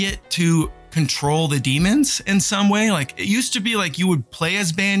you get to control the demons in some way. It used to be you would play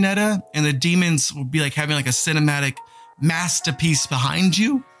as Bayonetta and the demons would be having a cinematic masterpiece behind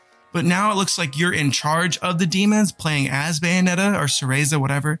you. But now it looks like you're in charge of the demons playing as Bayonetta or Cereza,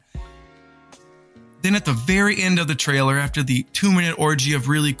 whatever. Then at the very end of the trailer, after the 2-minute orgy of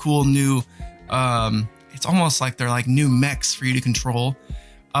really cool new, it's almost like they're new mechs for you to control.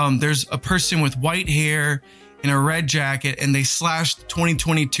 There's a person with white hair in a red jacket, and they slashed the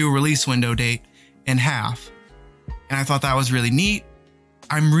 2022 release window date in half. And I thought that was really neat.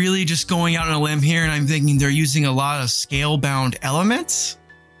 I'm really just going out on a limb here, and I'm thinking they're using a lot of scale-bound elements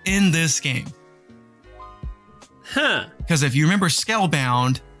in this game. Huh. Because if you remember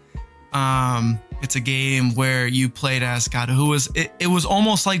Scalebound, it's a game where you played as it was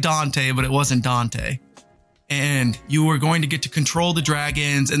almost like Dante, but it wasn't Dante. And you were going to get to control the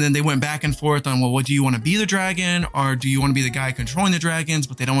dragons, and then they went back and forth on, well, what do you want to be the dragon, or do you want to be the guy controlling the dragons,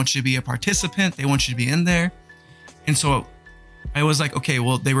 but they don't want you to be a participant, they want you to be in there. And so I was like, okay,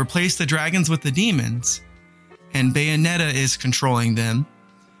 well, they replaced the dragons with the demons, and Bayonetta is controlling them.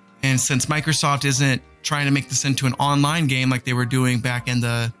 And since Microsoft isn't trying to make this into an online game like they were doing back in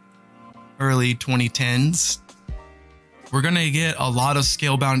the early 2010s, we're going to get a lot of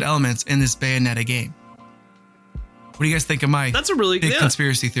scale-bound elements in this Bayonetta game. What do you guys think of my big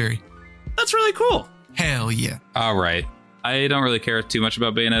conspiracy theory? That's really cool. Hell yeah. All right. I don't really care too much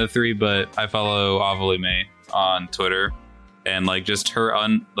about Bayonetta 3, but I follow Avali May on Twitter, and just her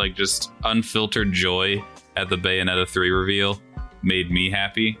just unfiltered joy at the Bayonetta 3 reveal made me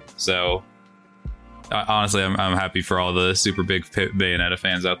happy. So honestly, I'm happy for all the super big Bayonetta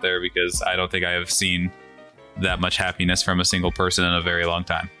fans out there, because I don't think I have seen that much happiness from a single person in a very long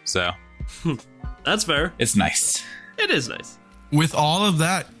time. So that's fair. It's nice. It is nice. With all of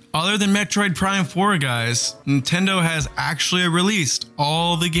that, other than Metroid Prime 4, guys, Nintendo has actually released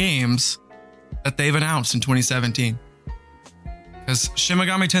all the games that they've announced in 2017. Because Shin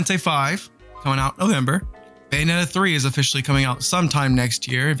Megami Tensei 5 coming out November. Bayonetta 3 is officially coming out sometime next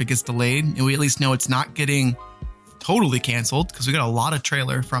year if it gets delayed. And we at least know it's not getting totally canceled, because we got a lot of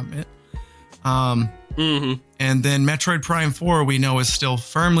trailer from it. And then Metroid Prime 4 we know is still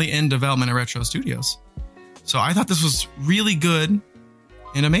firmly in development at Retro Studios. So I thought this was really good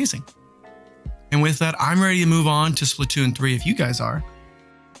and amazing. And with that, I'm ready to move on to Splatoon 3 if you guys are.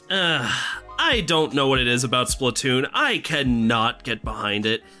 I don't know what it is about Splatoon. I cannot get behind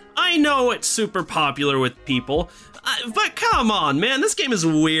it. I know it's super popular with people, but come on, man, this game is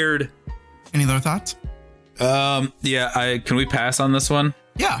weird. Any other thoughts? Can we pass on this one?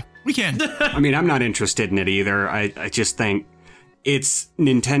 Yeah, we can. I mean, I'm not interested in it either. I just think it's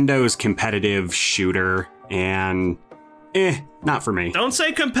Nintendo's competitive shooter, and not for me. Don't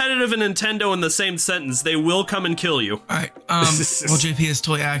say competitive and Nintendo in the same sentence. They will come and kill you. All right. Well, JP is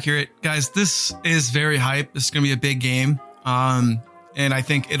totally accurate. Guys, this is very hype. This is going to be a big game. And I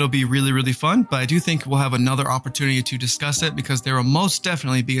think it'll be really, really fun. But I do think we'll have another opportunity to discuss it because there will most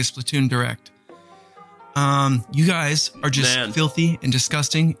definitely be a Splatoon Direct. You guys are just filthy and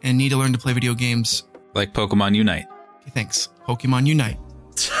disgusting and need to learn to play video games. Like Pokemon Unite. Okay, thanks. Pokemon Unite.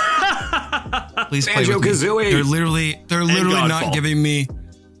 Please play with Banjo-Kazooie. me. They're literally not Godfall. giving me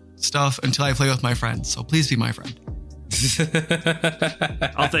stuff until I play with my friends. So please be my friend.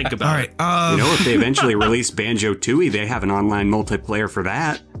 I'll think about All it. right. If they eventually release Banjo-Tooie, they have an online multiplayer for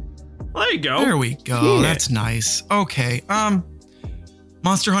that. Well, there you go. There we go. Yeah. That's nice. Okay.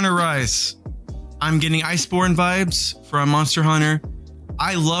 Monster Hunter Rise. I'm getting Iceborne vibes from Monster Hunter.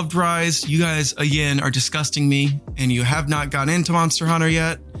 I loved Rise. You guys, again, are disgusting me, and you have not gotten into Monster Hunter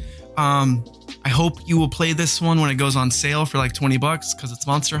yet. I hope you will play this one when it goes on sale for like $20 because it's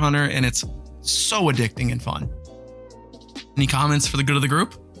Monster Hunter and it's so addicting and fun. Any comments for the good of the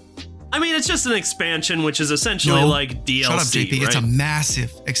group? I mean, it's just an expansion, which is essentially like DLC. Shut up, JP. Right? It's a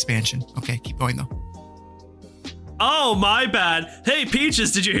massive expansion. Okay, keep going though. Oh, my bad. Hey,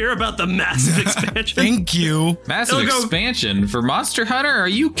 Peaches, did you hear about the massive expansion? Thank you. Massive It'll go- expansion for Monster Hunter? Are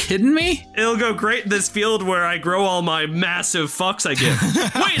you kidding me? It'll go great in this field where I grow all my massive fucks I get.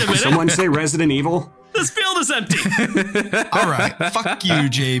 Wait a minute. Someone say Resident Evil? This field is empty. All right. Fuck you, I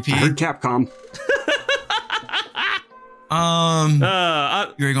heard JP. Capcom.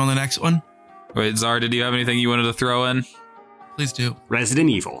 You ready to go on the next one? Wait, Czar, did you have anything you wanted to throw in? Please do. Resident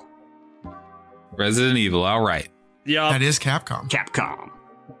Evil. Resident Evil, all right. Yeah. That is Capcom. Capcom.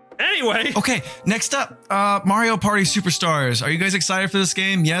 Anyway. Okay, next up, Mario Party Superstars. Are you guys excited for this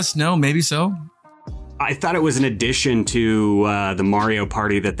game? Yes, no, maybe so. I thought it was an addition to the Mario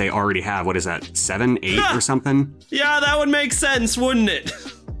Party that they already have. What is that, 7, 8 or something? Yeah, that would make sense, wouldn't it?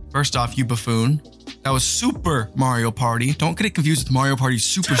 First off, you buffoon. That was Super Mario Party. Don't get it confused with Mario Party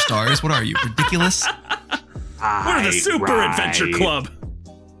Superstars. What are you, ridiculous? We're the Super Adventure Club.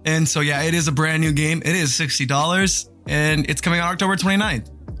 And so, yeah, it is a brand new game. It is $60, and it's coming out October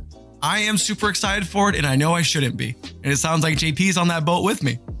 29th. I am super excited for it, and I know I shouldn't be. And it sounds like JP's on that boat with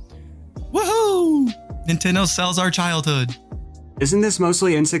me. Woohoo! Nintendo sells our childhood. Isn't this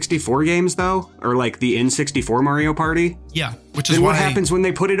mostly N64 games, though? Or like the N64 Mario Party? Yeah, which is Then why... what happens when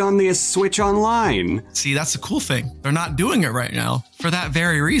they put it on the Switch Online? See, that's the cool thing. They're not doing it right now for that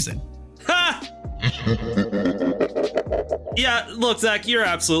very reason. Ha! Yeah, look, Zach, you're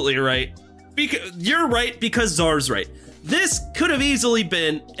absolutely right. You're right because Czar's right. This could have easily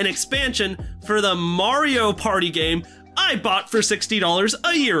been an expansion for the Mario Party game I bought for $60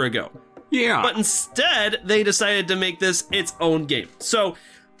 a year ago. Yeah. But instead, they decided to make this its own game. So,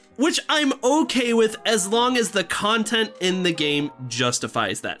 which I'm okay with as long as the content in the game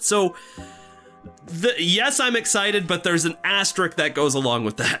justifies that. So, yes, I'm excited, but there's an asterisk that goes along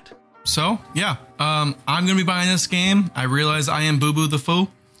with that. So, yeah, I'm going to be buying this game. I realize I am Boo Boo the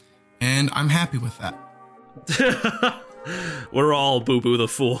Fool, and I'm happy with that. We're all Boo Boo the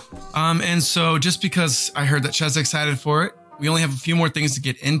Fool. And so just because I heard that Chad's excited for it, we only have a few more things to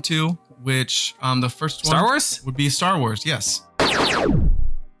get into, which the first one Star Wars? would be Star Wars, yes.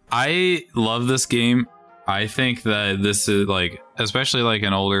 I love this game. I think that this is like, especially like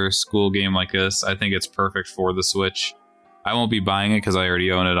an older school game like this, I think it's perfect for the Switch. I won't be buying it because I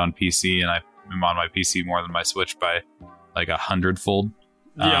already own it on PC, and I'm on my PC more than my Switch by like 100-fold.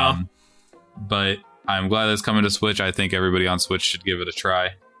 Yeah. But I'm glad it's coming to Switch. I think everybody on Switch should give it a try.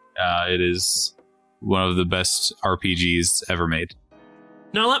 It is one of the best RPGs ever made.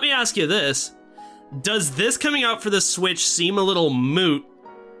 Now, let me ask you this. Does this coming out for the Switch seem a little moot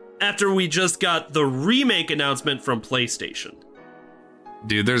after we just got the remake announcement from PlayStation?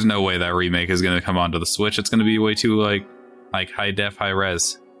 Dude, there's no way that remake is going to come onto the Switch. It's going to be way too like high def, high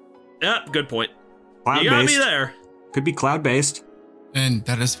res. Yep, good point. Cloud-based. You got me there. Could be cloud-based. And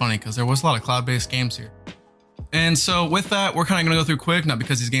that is funny because there was a lot of cloud-based games here. And so with that, we're kind of going to go through quick, not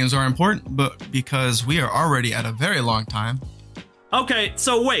because these games are important, but because we are already at a very long time. Okay,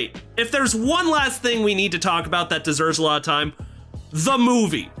 so wait. If there's one last thing we need to talk about that deserves a lot of time, the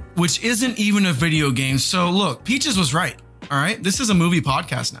movie. Which isn't even a video game. So look, Peaches was right. All right, this is a movie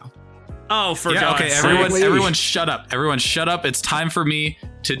podcast now. Oh, for Yeah, God's okay, sake. everyone shut up. Everyone shut up. It's time for me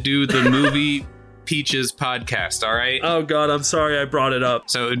to do the movie Peaches podcast, all right? Oh God, I'm sorry I brought it up.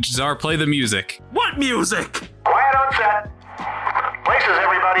 So, Czar, play the music. What music? Quiet on set. Places,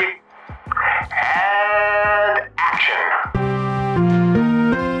 everybody.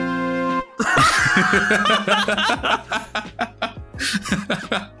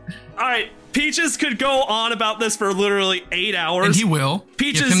 All right, Peaches could go on about this for literally 8 hours. And he will.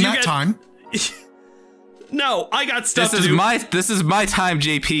 Peaches, give him you that get time. No, I got stuff This to is do. this is my time,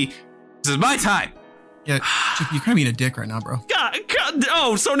 JP. This is my time. Yeah, Chip, you're kind of being a dick right now, bro. God,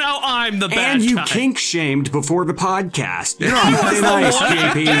 oh, so now I'm the bad And you guy. kink shamed before the podcast. You're I on was thin the ice, one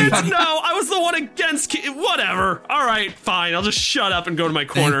JP. against- No, I was the one against. Whatever. All right, fine. I'll just shut up and go to my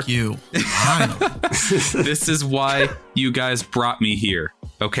corner. Thank you. Finally. This is why you guys brought me here,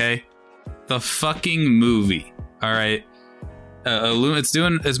 okay? The fucking movie. All right.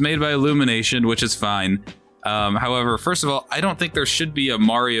 It's made by Illumination, which is fine. However, first of all, I don't think there should be a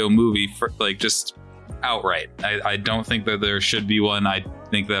Mario movie for like just outright. I don't think that there should be one. I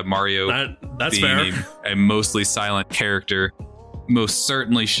think that Mario, That's being fair. a mostly silent character, most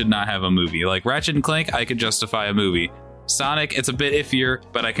certainly should not have a movie. Like Ratchet and Clank, I could justify a movie. Sonic, it's a bit iffier,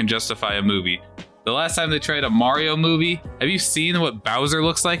 but I can justify a movie. The last time they tried a Mario movie, have you seen what Bowser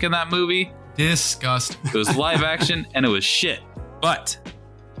looks like in that movie? Disgust. It was live action and it was shit. But,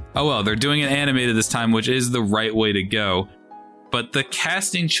 oh well, they're doing it animated this time, which is the right way to go. But the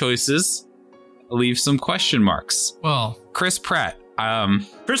casting choices leave some question marks. Well, Chris Pratt.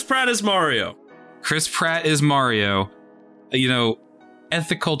 Chris Pratt is Mario. Chris Pratt is Mario. You know,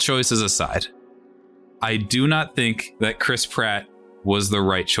 ethical choices aside, I do not think that Chris Pratt was the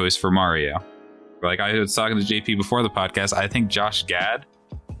right choice for Mario. Like I was talking to JP before the podcast, I think Josh Gad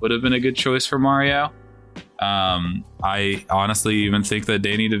would have been a good choice for Mario. I honestly even think that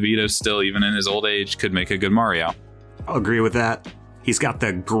Danny DeVito still, even in his old age, could make a good Mario. I'll agree with that. He's got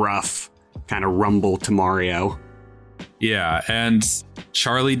the gruff kind of rumble to Mario. Yeah, and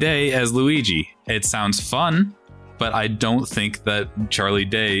Charlie Day as Luigi. It sounds fun, but I don't think that Charlie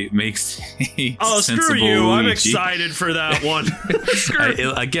Day makes a Oh, sensible screw you. I'm Luigi. excited for that one.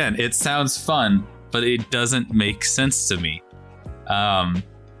 Screw Again, it sounds fun, but it doesn't make sense to me.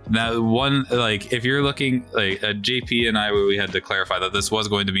 Now, one, like, if you're looking, like, JP and I, we had to clarify that this was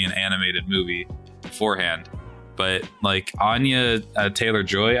going to be an animated movie beforehand. But, like, Anya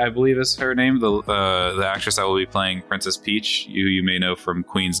Taylor-Joy, I believe is her name, the actress that will be playing Princess Peach, you may know from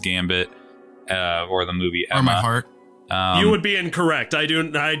Queen's Gambit or the movie Emma. or my heart. You would be incorrect. I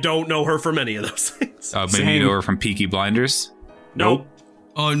don't know her from any of those things. Maybe Same. you know her from Peaky Blinders. Nope.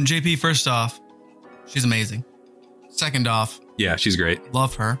 Oh, and JP, first off, she's amazing. Second off, Yeah, she's great.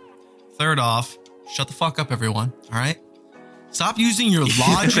 love her. Third off, shut the fuck up, everyone. All right? Stop using your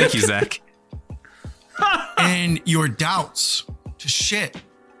logic Thank you, Zach. and your doubts to shit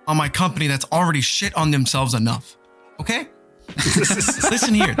on my company that's already shit on themselves enough. Okay?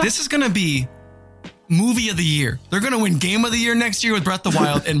 Listen here. This is going to be movie of the year. They're going to win game of the year next year with Breath of the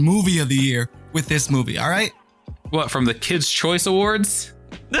Wild and movie of the year with this movie. All right? What, from the Kids' Choice Awards?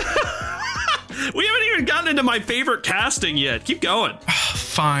 We haven't even gotten into my favorite casting yet. Keep going.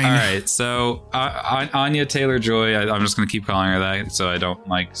 Fine. All right, so Anya Taylor-Joy, I'm just going to keep calling her that so I don't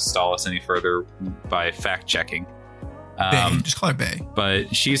like stall us any further by fact checking. Bae. Just call her Bae.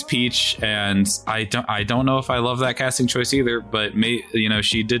 But she's Peach, and I don't know if I love that casting choice either. But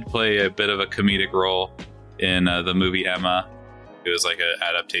she did play a bit of a comedic role in the movie Emma. It was like an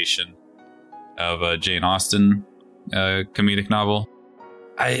adaptation of a Jane Austen comedic novel.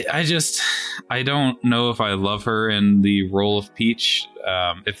 I don't know if I love her in the role of Peach.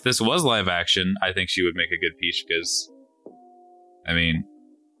 If this was live action, I think she would make a good Peach because, I mean,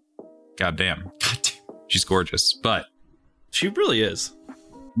 goddamn, she's gorgeous. But She really is.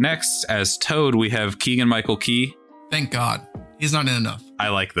 next, as Toad, we have Keegan-Michael Key. Thank God. He's not in enough. I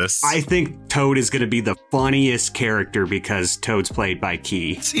like this. I think Toad is going to be the funniest character because Toad's played by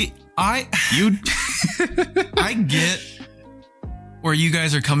Key. See, you I get where you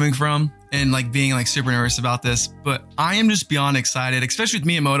guys are coming from and like being like super nervous about this, but I am just beyond excited, especially with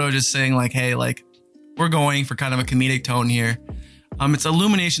Miyamoto just saying like, hey, like we're going for kind of a comedic tone here. It's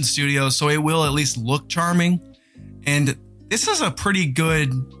Illumination Studios, so it will at least look charming. And this is a pretty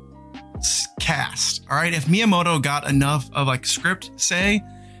good cast. All right. If Miyamoto got enough of like script say,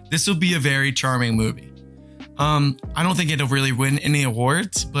 this will be a very charming movie. I don't think it'll really win any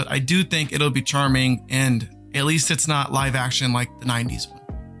awards, but I do think it'll be charming, and at least it's not live action like the 90s one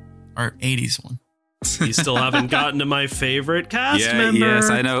or 80s one. You still haven't gotten to my favorite cast member.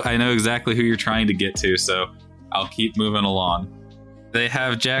 Yes, I know exactly who you're trying to get to, so I'll keep moving along. They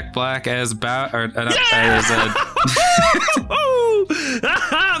have Jack Black as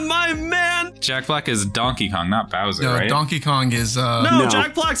my man. Jack Black is Donkey Kong, not Bowser, No, right? Donkey Kong is No, No.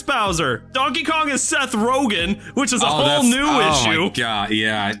 Jack Black's Bowser. Donkey Kong is Seth Rogen, which is a whole that's- new issue. Oh my god,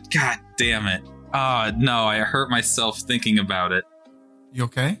 yeah. God damn it. No, I hurt myself thinking about it. You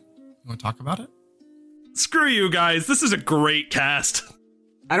okay? You want to talk about it? Screw you guys. This is a great cast.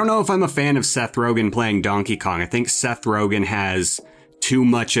 I don't know if I'm a fan of Seth Rogen playing Donkey Kong. I think Seth Rogen has too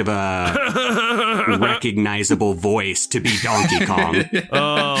much of a recognizable voice to be Donkey Kong.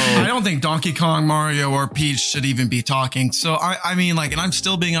 I don't think Donkey Kong, Mario, or Peach should even be talking. So, I mean, like, and I'm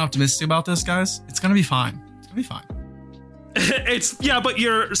still being optimistic about this, guys. It's going to be fine. It's going to be fine. But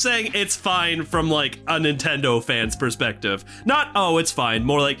you're saying it's fine from like a Nintendo fan's perspective. Not, oh, it's fine.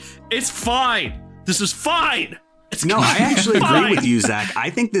 More like, it's fine. This is fine. No, I actually agree with you, Zach. I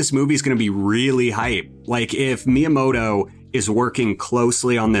think this movie's going to be really hype. Like, if Miyamoto is working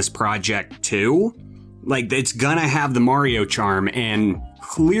closely on this project too, like, it's going to have the Mario charm. And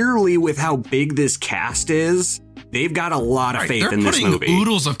clearly, with how big this cast is, they've got a lot of faith in this movie. They're putting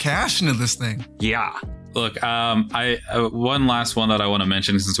oodles of cash into this thing. Yeah. Look, I one last one that I want to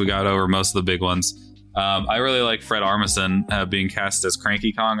mention since we got over most of the big ones. I really like Fred Armisen being cast as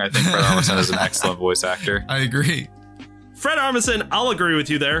Cranky Kong. I think Fred Armisen is an excellent voice actor. I agree. Fred Armisen, I'll agree with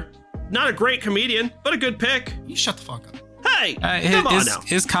you there. Not a great comedian, but a good pick. You shut the fuck up. Hey, come on now.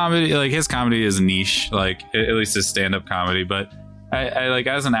 His comedy is niche, like at least his stand-up comedy. But I like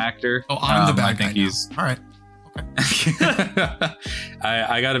as an actor. Oh, I'm the bad I think guy he's now. All right. Okay.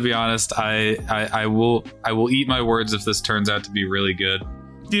 I got to be honest. I will eat my words if this turns out to be really good.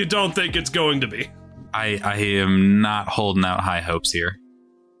 You don't think it's going to be? I am not holding out high hopes here.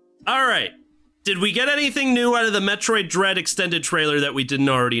 All right. Did we get anything new out of the Metroid Dread extended trailer that we didn't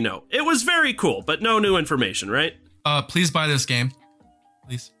already know? It was very cool, but no new information, right? Please buy this game.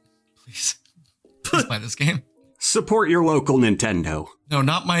 Please buy this game. Support your local Nintendo. No,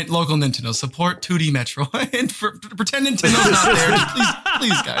 not my local Nintendo. Support 2D Metroid. And pretend Nintendo's not there.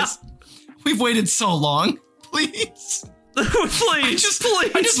 Please, guys. We've waited so long. Please. Please.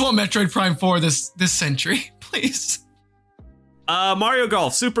 I just want Metroid Prime 4 this century. Please. Mario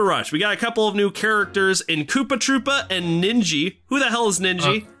Golf Super Rush. We got a couple of new characters in Koopa Troopa and Ninji. Who the hell is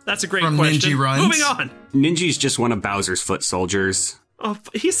Ninji? That's a great question. Ninji Runs. Moving on. Ninji's just one of Bowser's foot soldiers. Oh,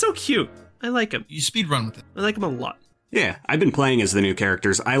 he's so cute. I like him. You speed run with it. I like him a lot. Yeah, I've been playing as the new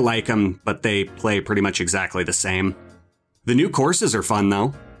characters. I like them, but they play pretty much exactly the same. The new courses are fun,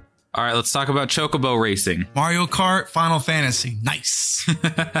 though. All right, let's talk about Chocobo racing. Mario Kart, Final Fantasy. Nice.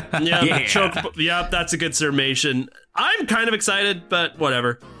 Yeah, that's a good summation. I'm kind of excited, but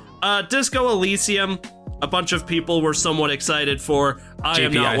whatever. Disco Elysium, a bunch of people were somewhat excited for. I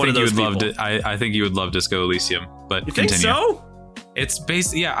am not one of those people. I think you would love Disco Elysium, but you continue. think so? It's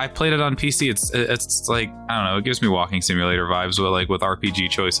basically, yeah, I played it on PC. It's like, I don't know, it gives me walking simulator vibes with RPG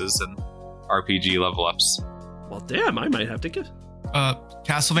choices and RPG level ups. Well, damn, I might have to get...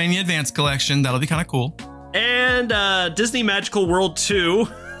 Castlevania Advanced Collection, that'll be kind of cool. And Disney Magical World 2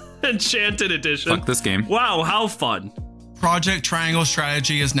 Enchanted Edition. Fuck this game. Wow, how fun. Project Triangle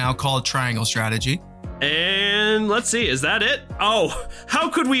Strategy is now called Triangle Strategy. And let's see, is that it? Oh, how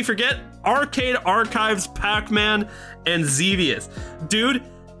could we forget Arcade Archives, Pac-Man, and Xevious? Dude,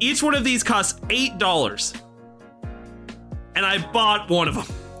 each one of these costs $8. And I bought one of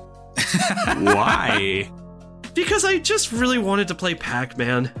them. Why? Because I just really wanted to play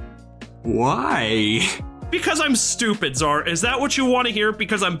Pac-Man. Why? Because I'm stupid, Czar. Is that what you want to hear?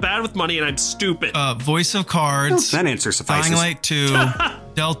 Because I'm bad with money and I'm stupid. Voice of Cards. That answer suffices. Dying Light 2.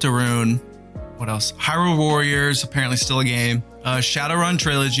 Deltarune. What else? Hyrule Warriors, apparently still a game. Shadowrun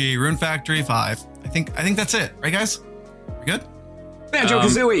Trilogy. Rune Factory 5. I think that's it. Right, guys? We good?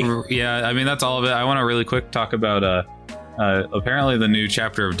 Banjo-Kazooie. Yeah, I mean, that's all of it. I want to really quick talk about... apparently the new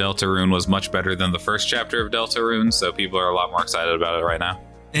chapter of Deltarune was much better than the first chapter of Deltarune, so people are a lot more excited about it right now.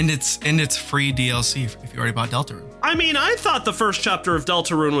 And it's free DLC if you already bought Deltarune. I mean, I thought the first chapter of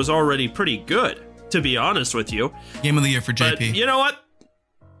Deltarune was already pretty good, to be honest with you. Game of the year for JP. But you know what?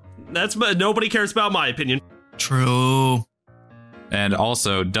 Nobody cares about my opinion. True. And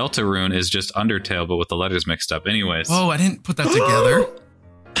also, Deltarune is just Undertale, but with the letters mixed up. Anyways. Oh, I didn't put that together.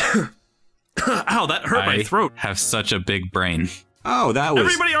 Ow, that hurt my throat. I have such a big brain. Oh, that was...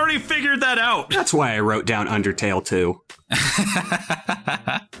 Everybody already figured that out. That's why I wrote down Undertale too.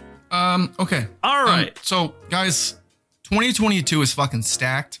 Okay. All right. So, guys, 2022 is fucking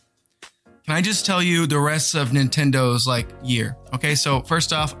stacked. Can I just tell you the rest of Nintendo's, year? Okay, so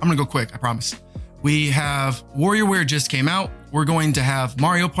first off, I'm gonna go quick, I promise. We have WarioWare just came out. We're going to have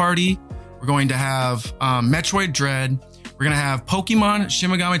Mario Party. We're going to have Metroid Dread. We're going to have Pokemon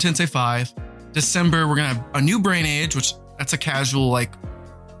Shin Megami Tensei 5. December, we're going to have a new Brain Age, which that's a casual,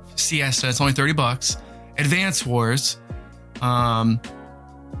 siesta. It's only $30. Advance Wars. And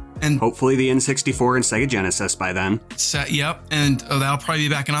hopefully the N64 and Sega Genesis by then. Yep. And that'll probably be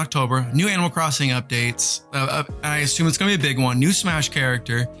back in October. New Animal Crossing updates. And I assume it's going to be a big one. New Smash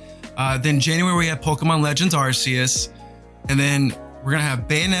character. Then January, we have Pokemon Legends Arceus. And then we're going to have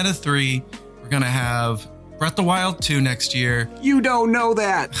Bayonetta 3. We're going to have Breath of the Wild 2 next year. You don't know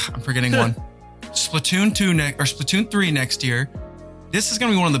that. I'm forgetting one. Splatoon 3 next year. This is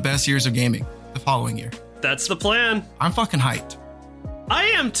going to be one of the best years of gaming the following year. That's the plan. I'm fucking hyped. I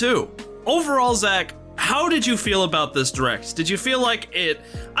am too. Overall, Zach, how did you feel about this Direct? Did you feel like it...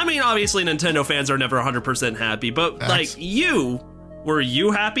 I mean, obviously Nintendo fans are never 100% happy, but Facts. were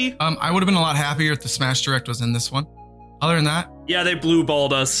you happy? I would have been a lot happier if the Smash Direct was in this one. Other than that, Yeah, they blue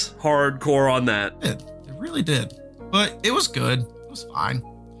balled us hardcore on that. it really did. But it was good. It was fine.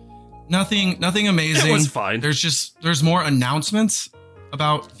 Nothing amazing. It was fine. There's more announcements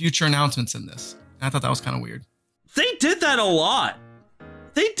about future announcements in this. And I thought that was kind of weird. They did that a lot.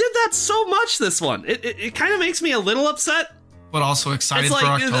 They did that so much this one. It kind of makes me a little upset. But also excited It's for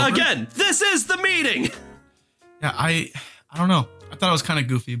like, October. again, this is the meeting. Yeah, I don't know. I thought it was kind of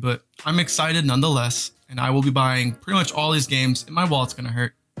goofy, but I'm excited nonetheless. And I will be buying pretty much all these games. And my wallet's going to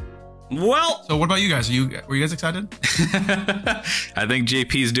hurt. Well, So what about you guys? Were you guys excited? I think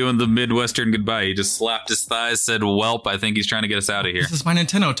JP's doing the Midwestern goodbye. He just slapped his thighs, said, "Welp." I think he's trying to get us out of here. This is my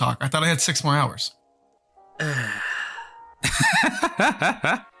Nintendo talk. I thought I had 6 more hours.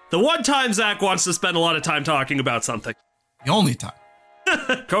 the one time Zach wants to spend a lot of time talking about something. The only time.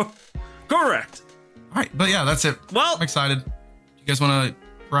 Correct. All right, but yeah, that's it. Well- I'm excited. You guys want to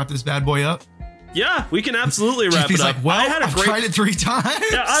wrap this bad boy up? Yeah, we can absolutely wrap GP's it up. like, well, I've tried it 3 times.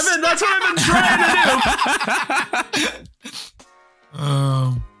 Yeah, that's what I've been trying to do.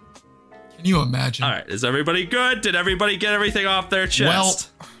 Can you imagine? All right, is everybody good? Did everybody get everything off their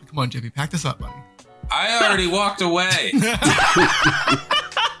chest? Well, come on, JP, pack this up, buddy. I already walked away.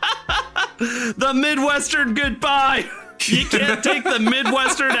 The Midwestern goodbye. You can't take the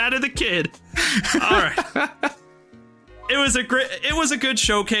Midwestern out of the kid. All right. It was a good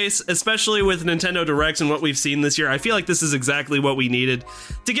showcase, especially with Nintendo Directs and what we've seen this year. I feel like this is exactly what we needed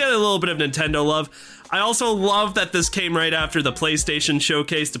to get a little bit of Nintendo love. I also love that this came right after the PlayStation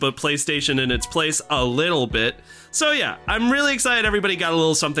showcase to put PlayStation in its place a little bit. So yeah, I'm really excited everybody got a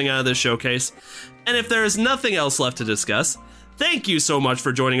little something out of this showcase. And if there is nothing else left to discuss, thank you so much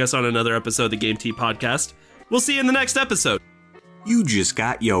for joining us on another episode of the Game Tea Podcast. We'll see you in the next episode. You just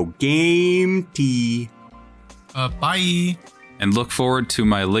got your game tea. Bye. And look forward to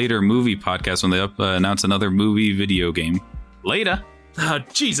my later movie podcast when they announce another movie video game. Later.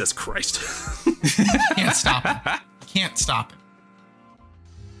 Jesus Christ. Can't stop it. Can't stop it.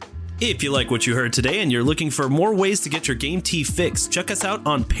 If you like what you heard today and you're looking for more ways to get your game tea fix, check us out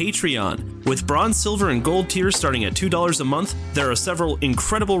on Patreon. With bronze, silver, and gold tiers starting at $2 a month, there are several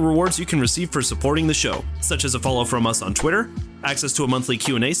incredible rewards you can receive for supporting the show, such as a follow from us on Twitter, access to a monthly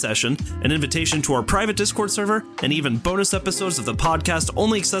Q&A session, an invitation to our private Discord server, and even bonus episodes of the podcast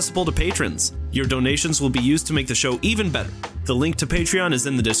only accessible to patrons. Your donations will be used to make the show even better. The link to Patreon is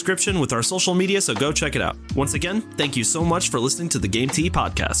in the description with our social media, so go check it out. Once again, thank you so much for listening to the Game Tea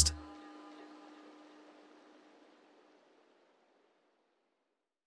Podcast.